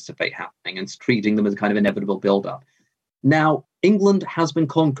should anticipate happening, and treating them as a kind of inevitable build-up. Now, England has been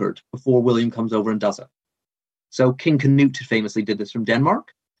conquered before William comes over and does it. So King Canute famously did this from Denmark,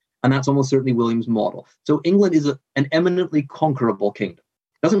 and that's almost certainly William's model. So England is an eminently conquerable kingdom.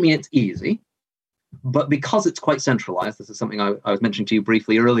 Doesn't mean it's easy, but because it's quite centralized, this is something I was mentioning to you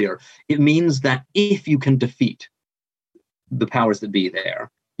briefly earlier, it means that if you can defeat the powers that be there,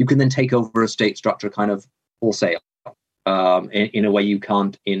 you can then take over a state structure kind of wholesale in a way you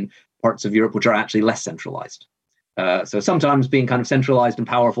can't in parts of Europe which are actually less centralized. So sometimes being kind of centralized and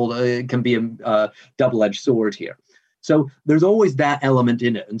powerful can be a double-edged sword here. So there's always that element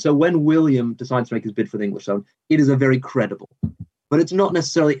in it. And so when William decides to make his bid for the English throne, it is a very credible, but it's not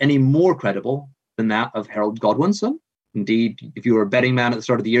necessarily any more credible than that of Harold Godwinson. Indeed, if you were a betting man at the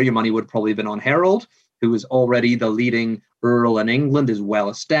start of the year, your money would probably have been on Harold, who is already the leading earl in England, is well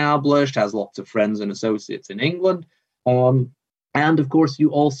established, has lots of friends and associates in England. And of course, you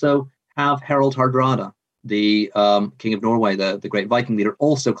also have Harold Hardrada, the king of Norway, the great Viking leader,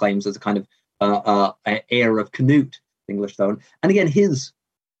 also claims as a kind of heir of Canute, English throne. And again, his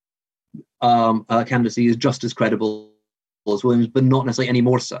candidacy is just as credible as William's, but not necessarily any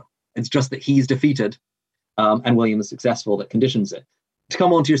more so. It's just that he's defeated and William is successful that conditions it. To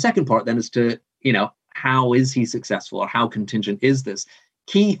come on to your second part then as to, how is he successful, or how contingent is this?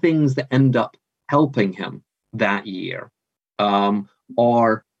 Key things that end up helping him that year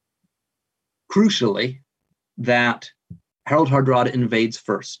are crucially that Harold Hardrada invades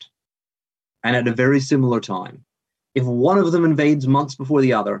first, and at a very similar time. If one of them invades months before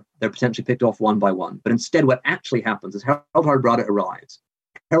the other, they're potentially picked off one by one. But instead, what actually happens is Harold Hardrada arrives.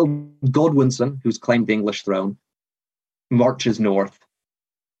 Harold Godwinson, who's claimed the English throne, marches north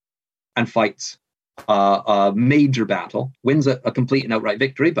and fights a major battle, wins a complete and outright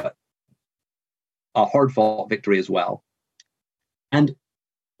victory, but a hard-fought victory as well. And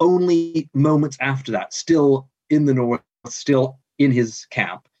only moments after that, still in the north, still in his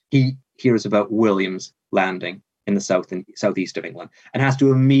camp, he hears about William's landing in the south and southeast of England, and has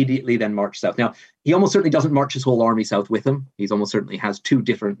to immediately then march south. Now, he almost certainly doesn't march his whole army south with him. He's almost certainly has two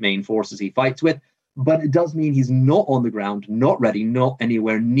different main forces he fights with, but it does mean he's not on the ground, not ready, not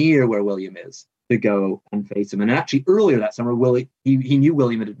anywhere near where William is to go and face him. And actually, earlier that summer, he knew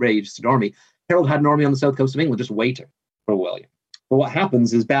William had raised an army. Harold had an army on the south coast of England just waiting for William. But what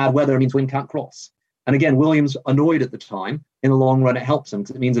happens is bad weather means wind can't cross. And again, William's annoyed at the time. In the long run, it helps him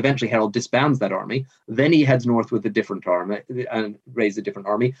because it means eventually Harold disbands that army. Then he heads north with a different army and raises a different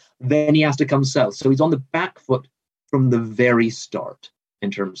army. Then he has to come south. So he's on the back foot from the very start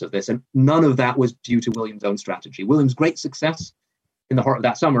in terms of this. And none of that was due to William's own strategy. William's great success in the heart of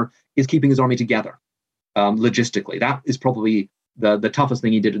that summer is keeping his army together logistically. That is probably the toughest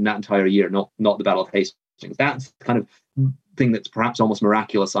thing he did in that entire year, not the Battle of Hastings. That's the kind of thing that's perhaps almost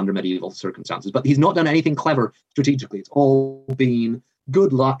miraculous under medieval circumstances. But he's not done anything clever strategically. It's all been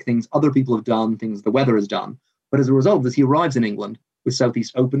good luck, things other people have done, things the weather has done. But as a result of this, he arrives in England with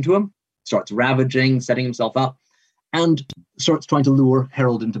southeast open to him, starts ravaging, setting himself up, and starts trying to lure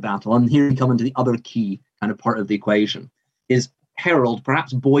Harold into battle. And here we come into the other key kind of part of the equation, is Harold,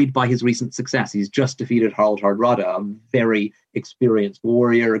 perhaps buoyed by his recent success. He's just defeated Harald Hardrada, a very experienced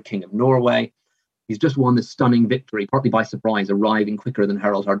warrior, king of Norway. He's just won this stunning victory, partly by surprise, arriving quicker than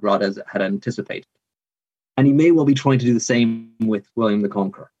Harald Hardrada had anticipated. And he may well be trying to do the same with William the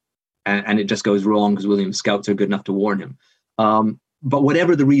Conqueror. And it just goes wrong because William's scouts are good enough to warn him. But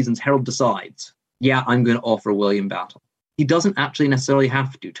whatever the reasons, Harold decides, yeah, I'm going to offer William battle. He doesn't actually necessarily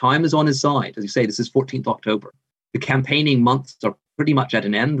have to. Time is on his side. As you say, this is 14th October. The campaigning months are pretty much at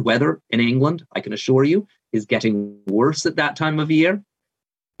an end. Weather in England, I can assure you, is getting worse at that time of year.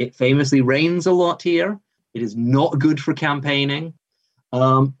 It famously rains a lot here. It is not good for campaigning.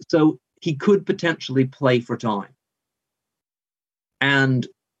 So he could potentially play for time. And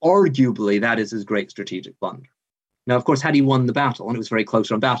arguably, that is his great strategic blunder. Now, of course, had he won the battle, and it was very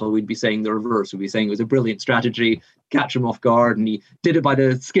close on battle, we'd be saying the reverse. We'd be saying it was a brilliant strategy, catch him off guard, and he did it by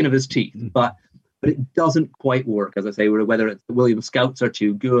the skin of his teeth. But it doesn't quite work, as I say, whether it's the William scouts are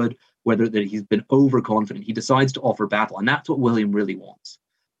too good, whether that he's been overconfident. He decides to offer battle, and that's what William really wants.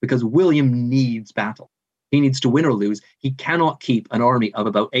 Because William needs battle. He needs to win or lose. He cannot keep an army of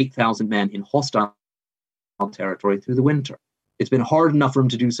about 8,000 men in hostile territory through the winter. It's been hard enough for him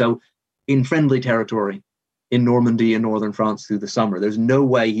to do so in friendly territory in Normandy and northern France through the summer. There's no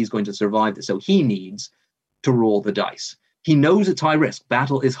way he's going to survive this. So he needs to roll the dice. He knows it's high risk.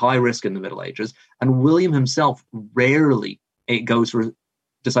 Battle is high risk in the Middle Ages. And William himself rarely goes for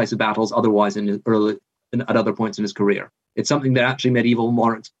decisive battles otherwise at other points in his career. It's something that actually medieval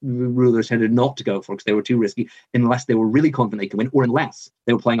monarchs, rulers tended not to go for because they were too risky unless they were really confident they could win or unless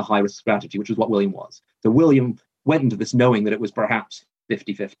they were playing a high-risk strategy, which is what William was. So William went into this knowing that it was perhaps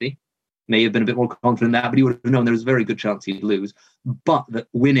 50-50. May have been a bit more confident in that, but he would have known there was a very good chance he'd lose. But that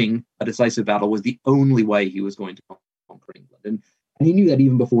winning a decisive battle was the only way he was going to conquer England. And he knew that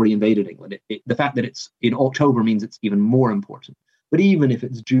even before he invaded England. The fact that it's in October means it's even more important. But even if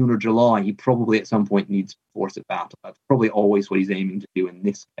it's June or July, he probably at some point needs to force a battle. That's probably always what he's aiming to do in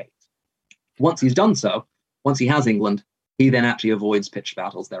this case. Once he's done so, once he has England, he then actually avoids pitched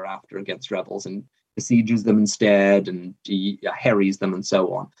battles thereafter against rebels and besieges them instead and he harries them and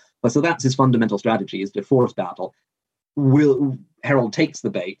so on. But so that's his fundamental strategy, is to force battle. Harold takes the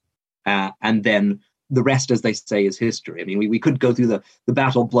bait and then the rest, as they say, is history. I mean, we could go through the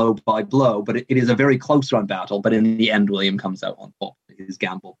battle blow by blow, but it is a very close run battle. But in the end, William comes out on top. His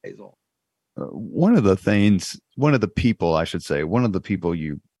gamble pays off. One of the people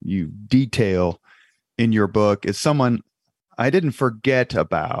you detail in your book is someone I didn't forget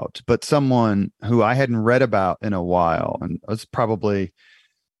about, but someone who I hadn't read about in a while. And it was probably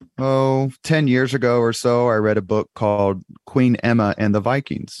 10 years ago or so. I read a book called Queen Emma and the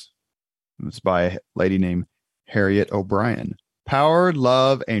Vikings. It's by a lady named Harriet O'Brien. Power,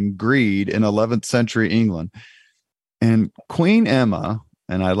 Love, and Greed in 11th century England. And Queen Emma,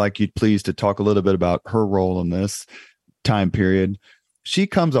 and I'd like you please to talk a little bit about her role in this time period. She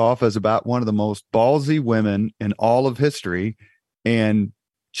comes off as about one of the most ballsy women in all of history and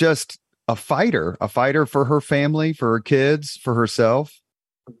just a fighter for her family, for her kids, for herself.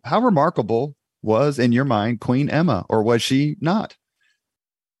 How remarkable was, in your mind, Queen Emma, or was she not?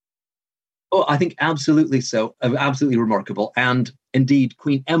 Oh, I think absolutely so. Absolutely remarkable. And indeed,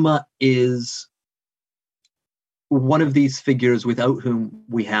 Queen Emma is one of these figures without whom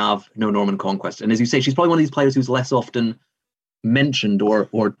we have no Norman conquest. And as you say, she's probably one of these players who's less often mentioned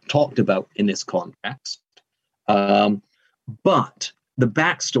or talked about in this context. But the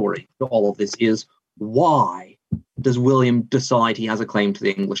backstory to all of this is, why does William decide he has a claim to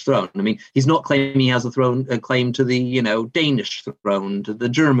the English throne? I mean, he's not claiming he has a claim to the, Danish throne, to the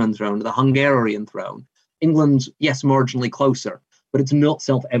German throne, to the Hungarian throne. England's, yes, marginally closer, but it's not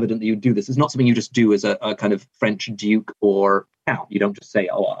self-evident that you do this. It's not something you just do as a kind of French duke or count. You don't just say,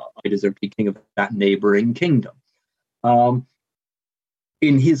 oh, I deserve to be king of that neighboring kingdom.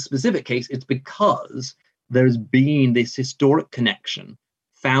 In his specific case, it's because there's been this historic connection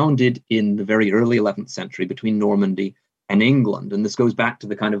founded in the very early 11th century between Normandy and England. And this goes back to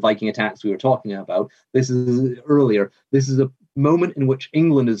the kind of Viking attacks we were talking about. This is earlier. This is a moment in which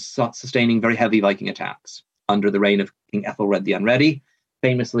England is sustaining very heavy Viking attacks under the reign of King Ethelred the Unready,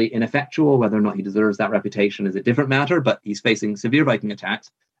 famously ineffectual. Whether or not he deserves that reputation is a different matter, but he's facing severe Viking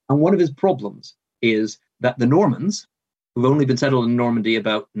attacks. And one of his problems is that the Normans, who've only been settled in Normandy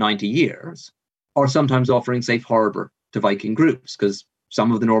about 90 years, are sometimes offering safe harbor to Viking groups, because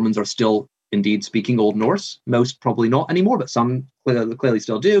some of the Normans are still indeed speaking Old Norse, most probably not anymore, but some clearly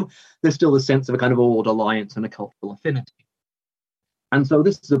still do. There's still a sense of a kind of old alliance and a cultural affinity. And so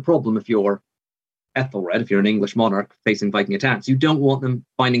this is a problem if you're Ethelred, if you're an English monarch facing Viking attacks. You don't want them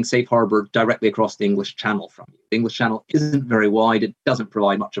finding safe harbor directly across the English Channel from you. The English Channel isn't very wide. It doesn't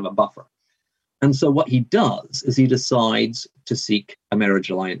provide much of a buffer. And so what he does is he decides to seek a marriage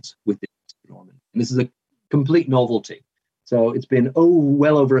alliance with the Norman. And this is a complete novelty. So it's been,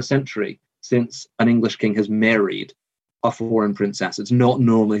 well over a century since an English king has married a foreign princess. It's not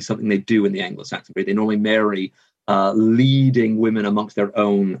normally something they do in the Anglo-Saxon period. They normally marry leading women amongst their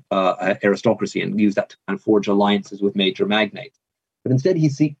own aristocracy and use that to kind of forge alliances with major magnates. But instead, he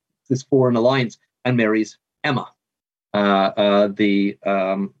seeks this foreign alliance and marries Emma,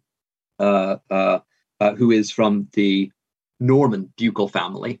 who is from the Norman ducal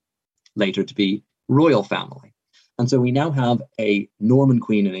family, later to be royal family. And so we now have a Norman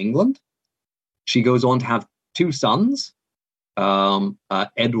queen in England. She goes on to have two sons,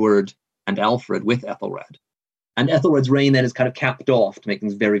 Edward and Alfred, with Ethelred. And Ethelred's reign then is kind of capped off, to make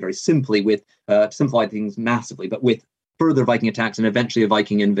things very, very simply, to simplify things massively, but with further Viking attacks and eventually a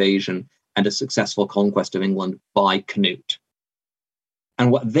Viking invasion and a successful conquest of England by Canute.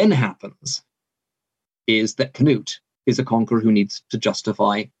 And what then happens is that Canute is a conqueror who needs to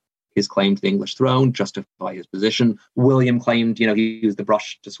justify his claim to the English throne, justify his position. William claimed, he used the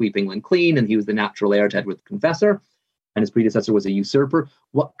brush to sweep England clean, and he was the natural heir to Edward the Confessor, and his predecessor was a usurper.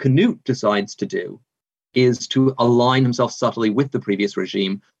 What Canute decides to do is to align himself subtly with the previous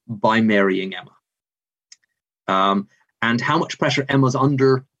regime by marrying Emma. And how much pressure Emma's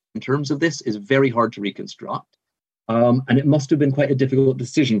under in terms of this is very hard to reconstruct. And it must have been quite a difficult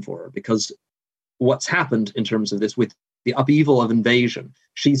decision for her, because what's happened in terms of this with the upheaval of invasion,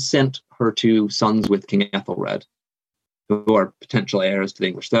 she's sent her two sons with King Ethelred, who are potential heirs to the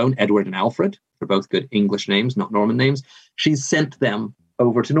English throne, Edward and Alfred. They're both good English names, not Norman names. She's sent them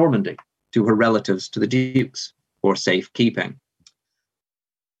over to Normandy, to her relatives, to the dukes, for safekeeping.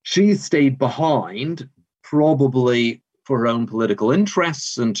 She stayed behind, probably for her own political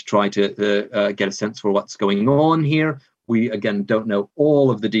interests and to try to get a sense for what's going on here. We, again, don't know all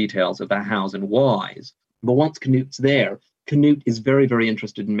of the details of the hows and whys. But once Canute's there, Canute is very, very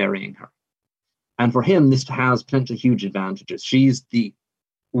interested in marrying her. And for him, this has potentially huge advantages. She's the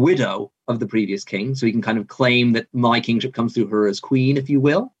widow of the previous king, so he can kind of claim that my kingship comes through her as queen, if you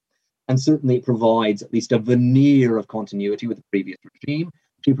will. And certainly it provides at least a veneer of continuity with the previous regime.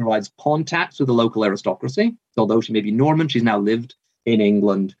 She provides contacts with the local aristocracy. So although she may be Norman, she's now lived in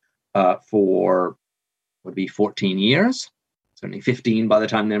England for, would be 14 years, certainly 15 by the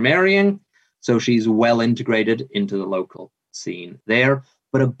time they're marrying. So she's well integrated into the local scene there.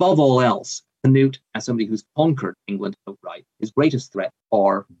 But above all else, Canute, as somebody who's conquered England outright, his greatest threat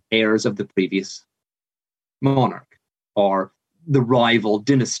are heirs of the previous monarch, or the rival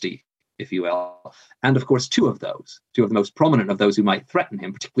dynasty, if you will. And of course, two of the most prominent of those who might threaten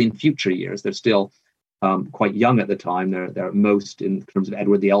him, particularly in future years, they're still quite young at the time. They're at most, in terms of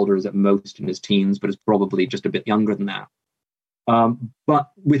Edward the Elder, is at most in his teens, but is probably just a bit younger than that. But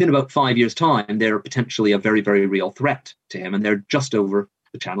within about 5 years' time, they're potentially a very, very real threat to him. And they're just over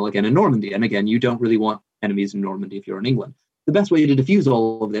the channel again in Normandy. And again, you don't really want enemies in Normandy if you're in England. The best way to diffuse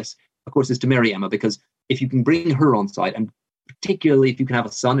all of this, of course, is to marry Emma, because if you can bring her on side, and particularly if you can have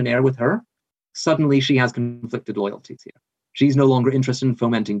a son and heir with her, suddenly she has conflicted loyalties here. She's no longer interested in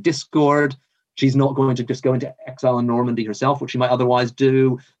fomenting discord. She's not going to just go into exile in Normandy herself, which she might otherwise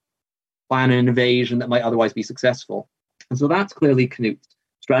do, plan an invasion that might otherwise be successful. And so that's clearly Canute's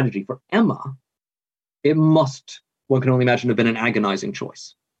strategy. For Emma, it must one can only imagine have been an agonizing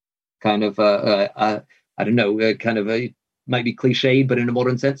choice. Kind of, I don't know, kind of a, might be cliched, but in a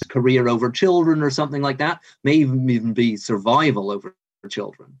modern sense, career over children or something like that, may even be survival over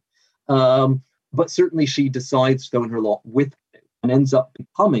children. But certainly she decides to throw in her lot with Canute and ends up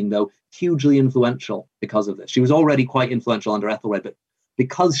becoming, though, hugely influential because of this. She was already quite influential under Ethelred, but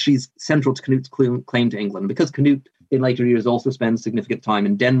because she's central to Canute's claim to England, because Canute in later years also spends significant time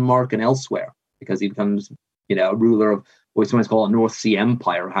in Denmark and elsewhere, because he becomes, a ruler of what sometimes called a North Sea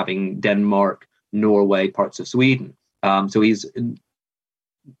Empire, having Denmark, Norway, parts of Sweden. So he's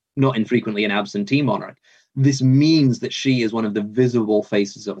not infrequently an absentee monarch. This means that she is one of the visible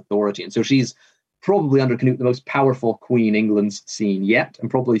faces of authority. And so she's probably under Canute the most powerful queen England's seen yet, and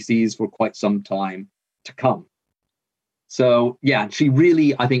probably sees for quite some time to come. So, yeah, she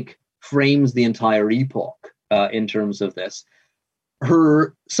really, I think, frames the entire epoch in terms of this.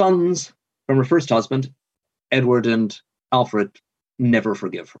 Her sons from her first husband, Edward and Alfred, never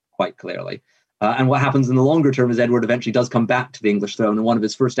forgive her, quite clearly. And what happens in the longer term is Edward eventually does come back to the English throne, and one of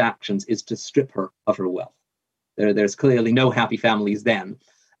his first actions is to strip her of her wealth. There's clearly no happy families then.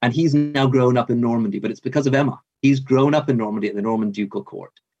 And he's now grown up in Normandy, but it's because of Emma. He's grown up in Normandy at the Norman ducal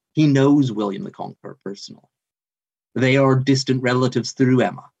court. He knows William the Conqueror personally. They are distant relatives through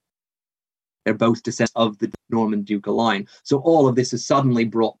Emma. They're both descendants of the Norman ducal line. So all of this is suddenly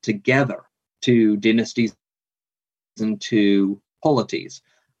brought together to dynasties and to polities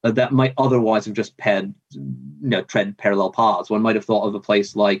that might otherwise have just tread parallel paths. One might have thought of a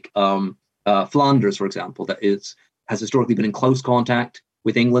place like Flanders, for example, that has historically been in close contact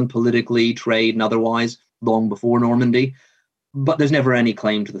with England politically, trade, and otherwise, long before Normandy. But there's never any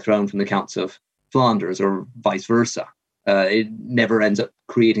claim to the throne from the Counts of Flanders, or vice versa. It never ends up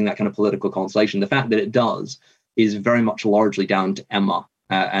creating that kind of political constellation. The fact that it does is very much largely down to Emma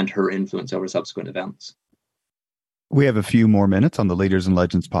and her influence over subsequent events. We have a few more minutes on the Leaders and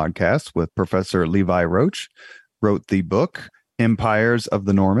Legends podcast with Professor Levi Roche. Wrote the book, Empires of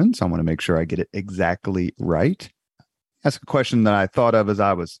the Normans. I want to make sure I get it exactly right. That's a question that I thought of as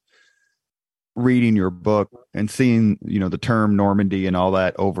I was reading your book and seeing, the term Normandy and all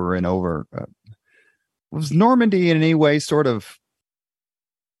that over and over. Was Normandy in any way sort of,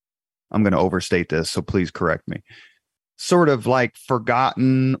 I'm going to overstate this, so please correct me, sort of like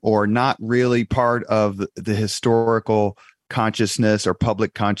forgotten or not really part of the historical consciousness or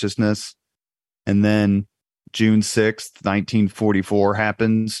public consciousness? And then June 6th, 1944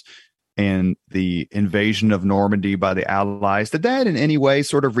 happens, and the invasion of Normandy by the Allies. Did that in any way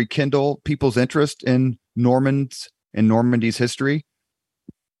sort of rekindle people's interest in Normandy's history?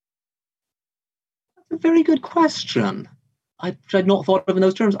 That's a very good question. I'd not thought of in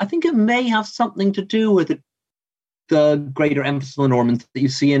those terms. I think it may have something to do with the greater emphasis on the Normans that you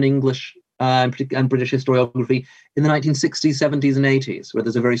see in English and British historiography in the 1960s, 70s, and 80s, where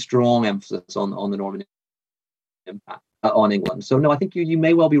there's a very strong emphasis on the Norman impact on England. So, no, I think you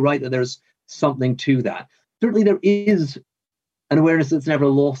may well be right that there's something to that. Certainly there is an awareness that's never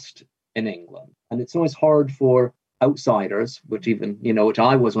lost in England. And it's always hard for outsiders, which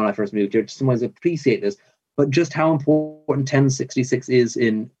I was when I first moved here, to sometimes appreciate this, but just how important 1066 is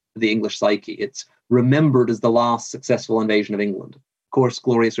in the English psyche. It's remembered as the last successful invasion of England. Of course,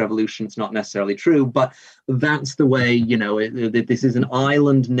 Glorious Revolution, it's not necessarily true, but that's the way, this is an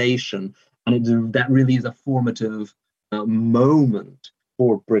island nation, and that really is a formative moment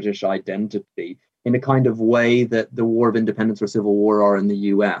for British identity in a kind of way that the War of Independence or Civil War are in the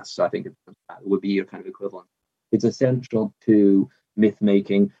US. I think that would be a kind of equivalent. It's essential to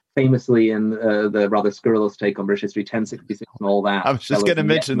myth-making. Famously in the rather scurrilous take on British history, 1066 and all that. I was just going to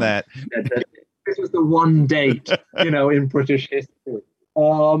mention that. This was the one date, in British history.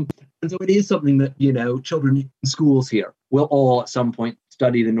 And so it is something that, children in schools here will all at some point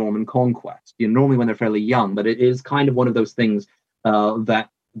study the Norman conquest, normally when they're fairly young, but it is kind of one of those things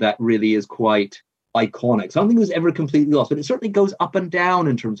that really is quite iconic. So I don't think it was ever completely lost, but it certainly goes up and down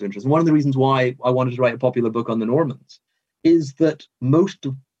in terms of interest. And one of the reasons why I wanted to write a popular book on the Normans is that most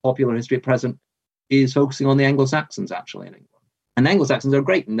of popular history at present is focusing on the Anglo-Saxons, actually, in England. And the Anglo-Saxons are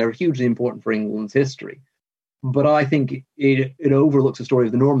great, and they're hugely important for England's history. But I think it overlooks the story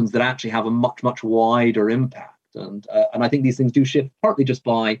of the Normans that actually have a much, much wider impact. And I think these things do shift, partly just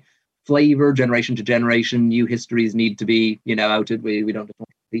by flavor, generation to generation. New histories need to be, outed. We don't just want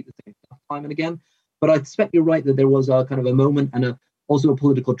to repeat the same stuff time and again. But I suspect you're right that there was a kind of a moment and also a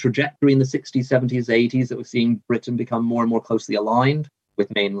political trajectory in the 60s, 70s, 80s that was seeing Britain become more and more closely aligned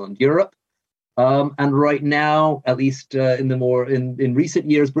with mainland Europe. And right now, at least in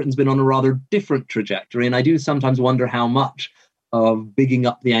recent years, Britain's been on a rather different trajectory. And I do sometimes wonder how much bigging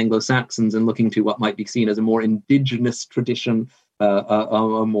up the Anglo-Saxons and looking to what might be seen as a more indigenous tradition,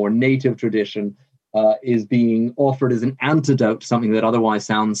 a more native tradition, is being offered as an antidote to something that otherwise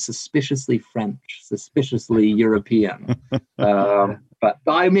sounds suspiciously French, suspiciously European. But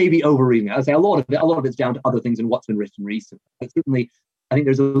I may be overreading it. I say a lot of it's down to other things and what's been written recently. But certainly, I think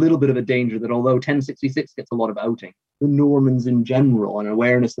there's a little bit of a danger that although 1066 gets a lot of outing, the Normans in general, and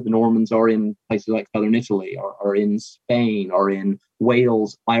awareness that the Normans are in places like southern Italy, or in Spain, or in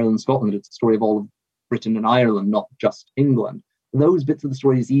Wales, Ireland, Scotland. It's a story of all of Britain and Ireland, not just England. Those bits of the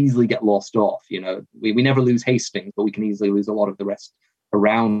stories easily get lost off. We never lose Hastings, but we can easily lose a lot of the rest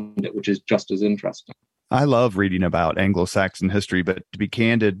around it, which is just as interesting. I love reading about Anglo-Saxon history, but to be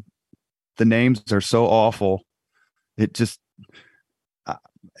candid, the names are so awful. It just,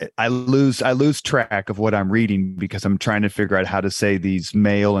 I lose track of what I'm reading because I'm trying to figure out how to say these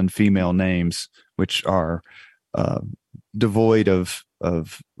male and female names, which are devoid of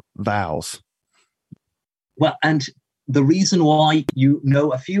vowels. Well, and the reason why you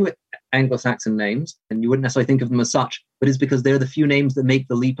know a few Anglo-Saxon names, and you wouldn't necessarily think of them as such, but is because they're the few names that make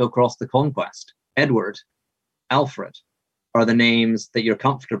the leap across the conquest. Edward, Alfred are the names that you're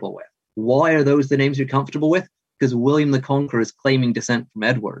comfortable with. Why are those the names you're comfortable with? Because William the Conqueror is claiming descent from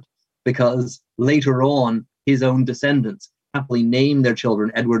Edward, because later on, his own descendants happily name their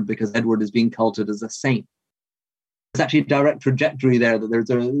children Edward because Edward is being culted as a saint. There's actually a direct trajectory there that there's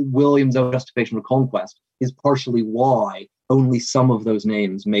William's own justification for conquest is partially why only some of those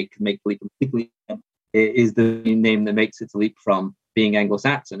names make the leap. Particularly is the name that makes its leap from being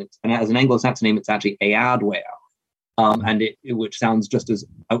Anglo-Saxon. And as an Anglo-Saxon name, it's actually Eadweard, which sounds just as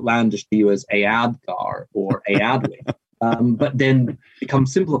outlandish to you as Eadgar or Eadwig, but then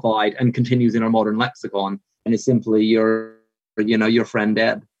becomes simplified and continues in our modern lexicon and is simply your friend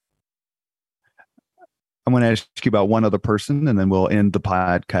Ed. I'm going to ask you about one other person, and then we'll end the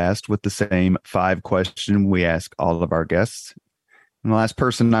podcast with the same 5 question we ask all of our guests. And the last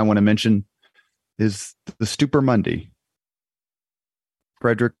person I want to mention is the Stupor Mundi,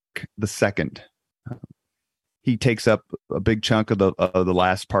 Frederick II. He takes up a big chunk of the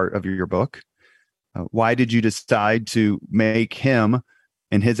last part of your book. Why did you decide to make him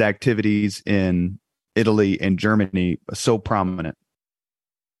and his activities in Italy and Germany so prominent?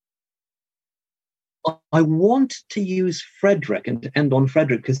 I want to use Frederick and to end on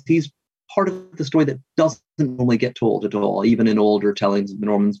Frederick because he's part of the story that doesn't normally get told at all, even in older tellings of the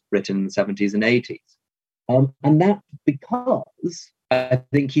Normans written in the 70s and 80s. And that's because I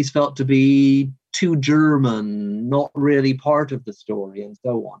think he's felt to be too German, not really part of the story, and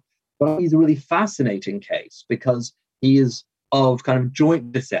so on. But he's a really fascinating case because he is of kind of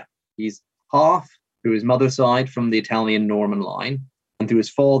joint descent. He's half through his mother's side from the Italian Norman line, and through his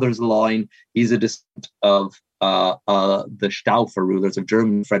father's line, he's a descendant of the Stauffer rulers of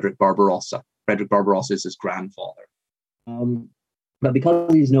Germany, Frederick Barbarossa. Frederick Barbarossa is his grandfather. But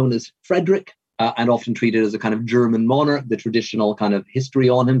because he's known as Frederick, and often treated as a kind of German monarch, the traditional kind of history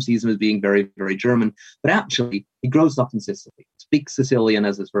on him sees him as being very, very German. But actually, he grows up in Sicily, speaks Sicilian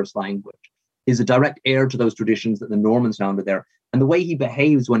as his first language, is a direct heir to those traditions that the Normans founded there. And the way he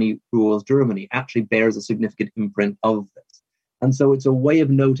behaves when he rules Germany actually bears a significant imprint of this. And so it's a way of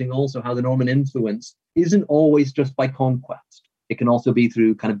noting also how the Norman influence isn't always just by conquest. It can also be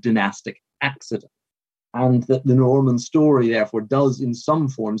through kind of dynastic accident. And that the Norman story, therefore, does in some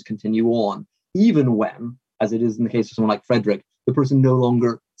forms continue on, even when, as it is in the case of someone like Frederick, the person no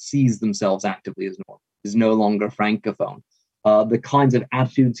longer sees themselves actively as Norman, is no longer Francophone. The kinds of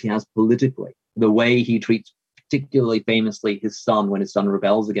attitudes he has politically, the way he treats particularly famously his son when his son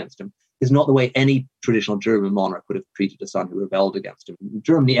rebels against him, is not the way any traditional German monarch would have treated a son who rebelled against him. In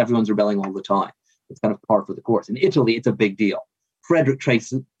Germany, everyone's rebelling all the time. It's kind of par for the course. In Italy, it's a big deal. Frederick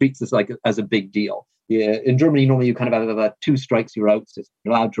treats this as a big deal. Yeah, in Germany, normally you kind of have a 2 strikes you're out system.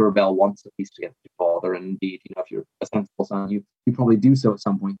 You're allowed to rebel once at least against your father. And indeed, if you're a sensible son, you probably do so at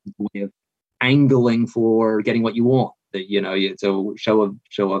some point. It's a way of angling for getting what you want. It's a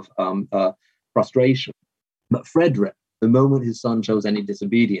show of frustration. But Frederick, the moment his son shows any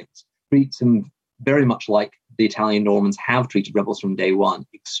disobedience, treats him very much like the Italian Normans have treated rebels from day one,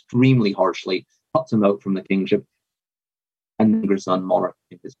 extremely harshly, cuts him out from the kingship, and younger son monarch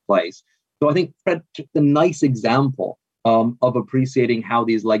in his place. So I think Fred took a nice example of appreciating how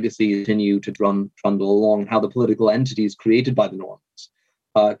these legacies continue to trundle along, how the political entities created by the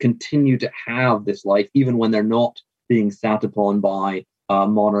Normans continue to have this life, even when they're not being sat upon by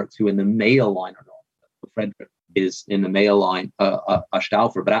monarchs who in the male line are Norman. Frederick is in the male line a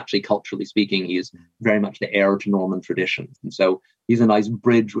Stauffer, but actually culturally speaking, he is very much the heir to Norman traditions. And so he's a nice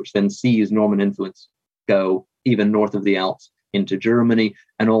bridge which then sees Norman influence go even north of the Alps into Germany,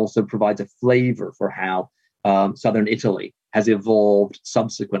 and also provides a flavor for how southern Italy has evolved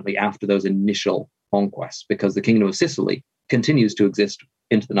subsequently after those initial conquests, because the Kingdom of Sicily continues to exist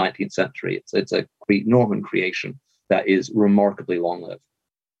into the 19th century. It's a Norman creation that is remarkably long-lived.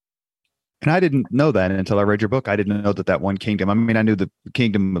 And I didn't know that until I read your book. I didn't know that one kingdom. I mean, I knew the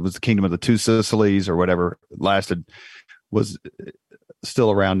kingdom was the kingdom of the two Sicilies or whatever was still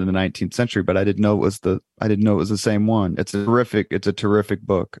around in the 19th century, but I didn't know it was the same one. It's a terrific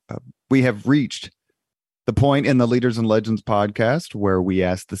book. We have reached the point in the Leaders and Legends podcast where we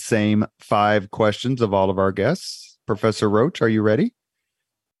ask the same 5 questions of all of our guests. Professor Roach, are you ready?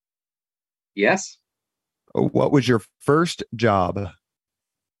 Yes. What was your first job?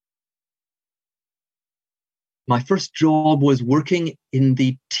 My first job was working in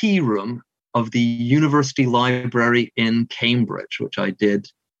the tea room of the University Library in Cambridge, which I did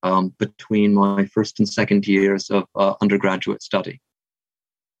between my first and second years of undergraduate study.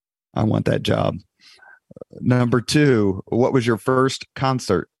 I want that job. Number 2, what was your first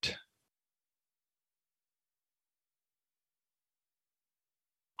concert?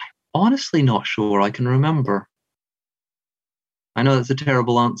 Honestly, not sure I can remember. I know that's a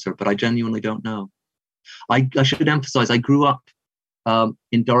terrible answer, but I genuinely don't know. I should emphasize, I grew up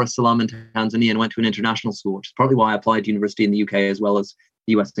in Dar es Salaam in Tanzania and went to an international school, which is partly why I applied to university in the UK as well as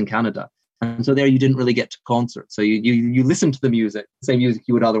the US and Canada. And so there you didn't really get to concerts. So you listened to the music, the same music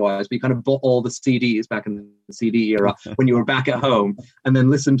you would otherwise, but you kind of bought all the CDs back in the CD era when you were back at home, and then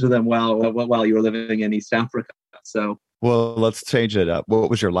listened to them while you were living in East Africa. So, well, let's change it up. What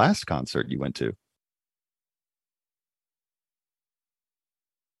was your last concert you went to?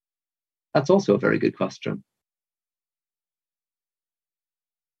 That's also a very good question.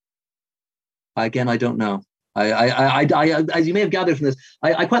 Again, I don't know. I as you may have gathered from this,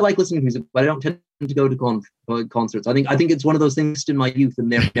 I quite like listening to music, but I don't tend to go to concerts. I think it's one of those things in my youth and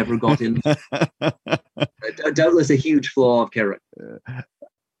never got in. Doubtless a huge flaw of character.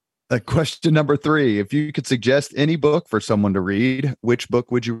 Question number 3: if you could suggest any book for someone to read, which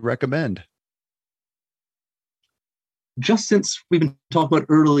book would you recommend? Just since we've been talking about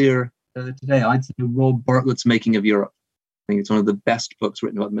earlier today, I'd say Rob Bartlett's Making of Europe. I think it's one of the best books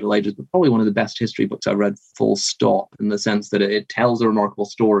written about the Middle Ages, but probably one of the best history books I've read, full stop, in the sense that it tells a remarkable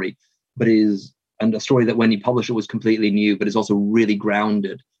story, and a story that when he published it was completely new, but is also really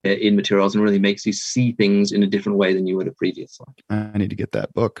grounded in materials and really makes you see things in a different way than you would have previously. I need to get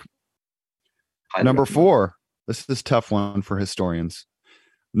that book. Number 4. This is a tough one for historians.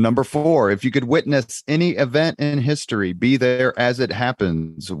 Number 4, if you could witness any event in history, be there as it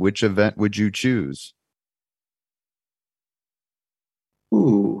happens, which event would you choose?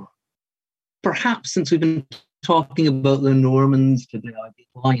 Ooh, perhaps since we've been talking about the Normans today, I'd be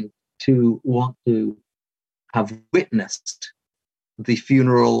inclined to want to have witnessed the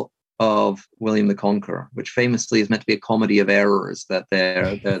funeral of William the Conqueror, which famously is meant to be a comedy of errors. That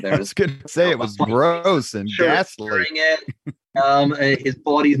I was going to say it was gross and ghastly. His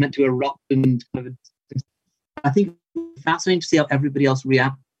body is meant to erupt, and I think it's fascinating to see how everybody else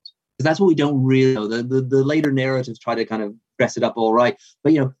reacts, because that's what we don't really know. The later narratives try to kind of dress it up all right,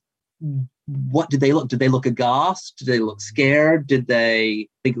 but what did they look? Did they look aghast? Did they look scared? Did they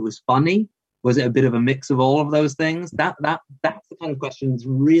think it was funny? Was it a bit of a mix of all of those things? That's the kind of question that's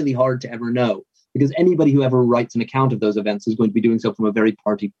really hard to ever know, because anybody who ever writes an account of those events is going to be doing so from a very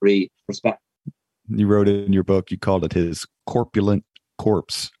party-free perspective. You wrote it in your book, you called it his corpulent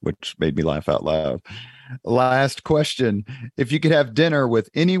corpse, which made me laugh out loud. Last question. If you could have dinner with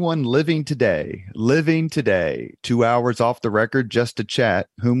anyone living today, 2 hours off the record just to chat,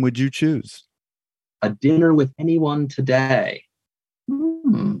 whom would you choose? A dinner with anyone today?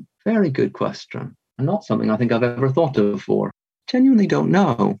 Very good question. And not something I think I've ever thought of before. Genuinely don't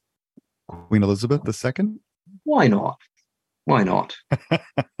know. Queen Elizabeth II? Why not? Why not?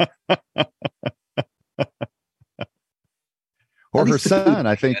 Or her son,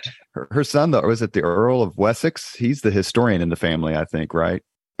 I think. Her son, though, was it the Earl of Wessex? He's the historian in the family, I think, right?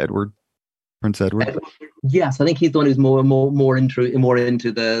 Prince Edward. Yes, I think he's the one who's more into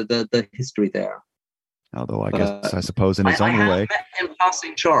the history there. Although I guess I suppose in his own way. I met him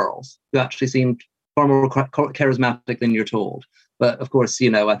passing Charles, who actually seemed far more charismatic than you're told. But of course,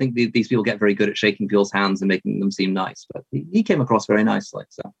 I think these people get very good at shaking people's hands and making them seem nice. But he came across very nicely.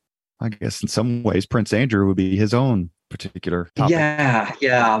 So I guess in some ways, Prince Andrew would be his own particular topic.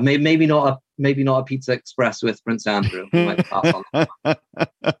 Yeah. Maybe not a Pizza Express with Prince Andrew. We might pass on.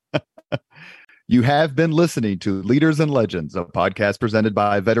 You have been listening to Leaders and Legends, a podcast presented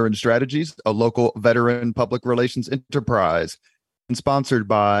by Veteran Strategies, a local veteran public relations enterprise, and sponsored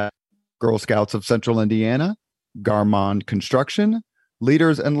by Girl Scouts of Central Indiana, Garmond Construction,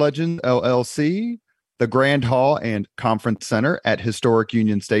 Leaders and Legends LLC, the Grand Hall and Conference Center at Historic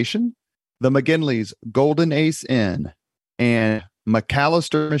Union Station, the McGinley's Golden Ace Inn, and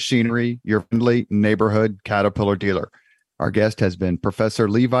McAllister Machinery, your friendly neighborhood Caterpillar dealer. Our guest has been Professor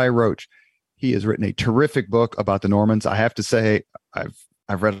Levi Roach. He has written a terrific book about the Normans. I have to say,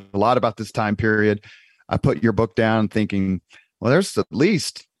 I've read a lot about this time period. I put your book down thinking, well, there's at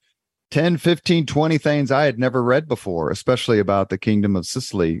least 10, 15, 20 things I had never read before, especially about the Kingdom of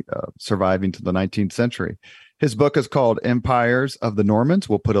Sicily surviving to the 19th century. His book is called Empires of the Normans.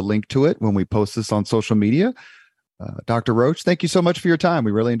 We'll put a link to it when we post this on social media. Dr. Roach, thank you so much for your time.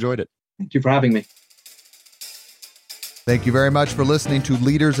 We really enjoyed it. Thank you for having me. Thank you very much for listening to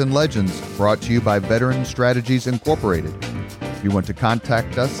Leaders and Legends, brought to you by Veteran Strategies Incorporated. If you want to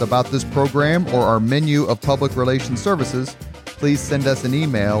contact us about this program or our menu of public relations services, please send us an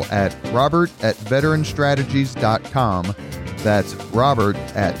email at robert@veteranstrategies.com. That's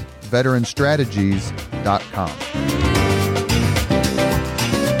robert@veteranstrategies.com.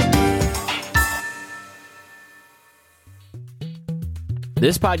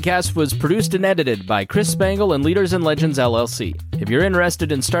 This podcast was produced and edited by Chris Spangle and Leaders and Legends LLC. If you're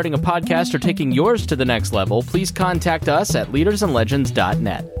interested in starting a podcast or taking yours to the next level, please contact us at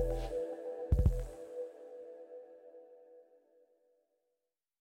leadersandlegends.net.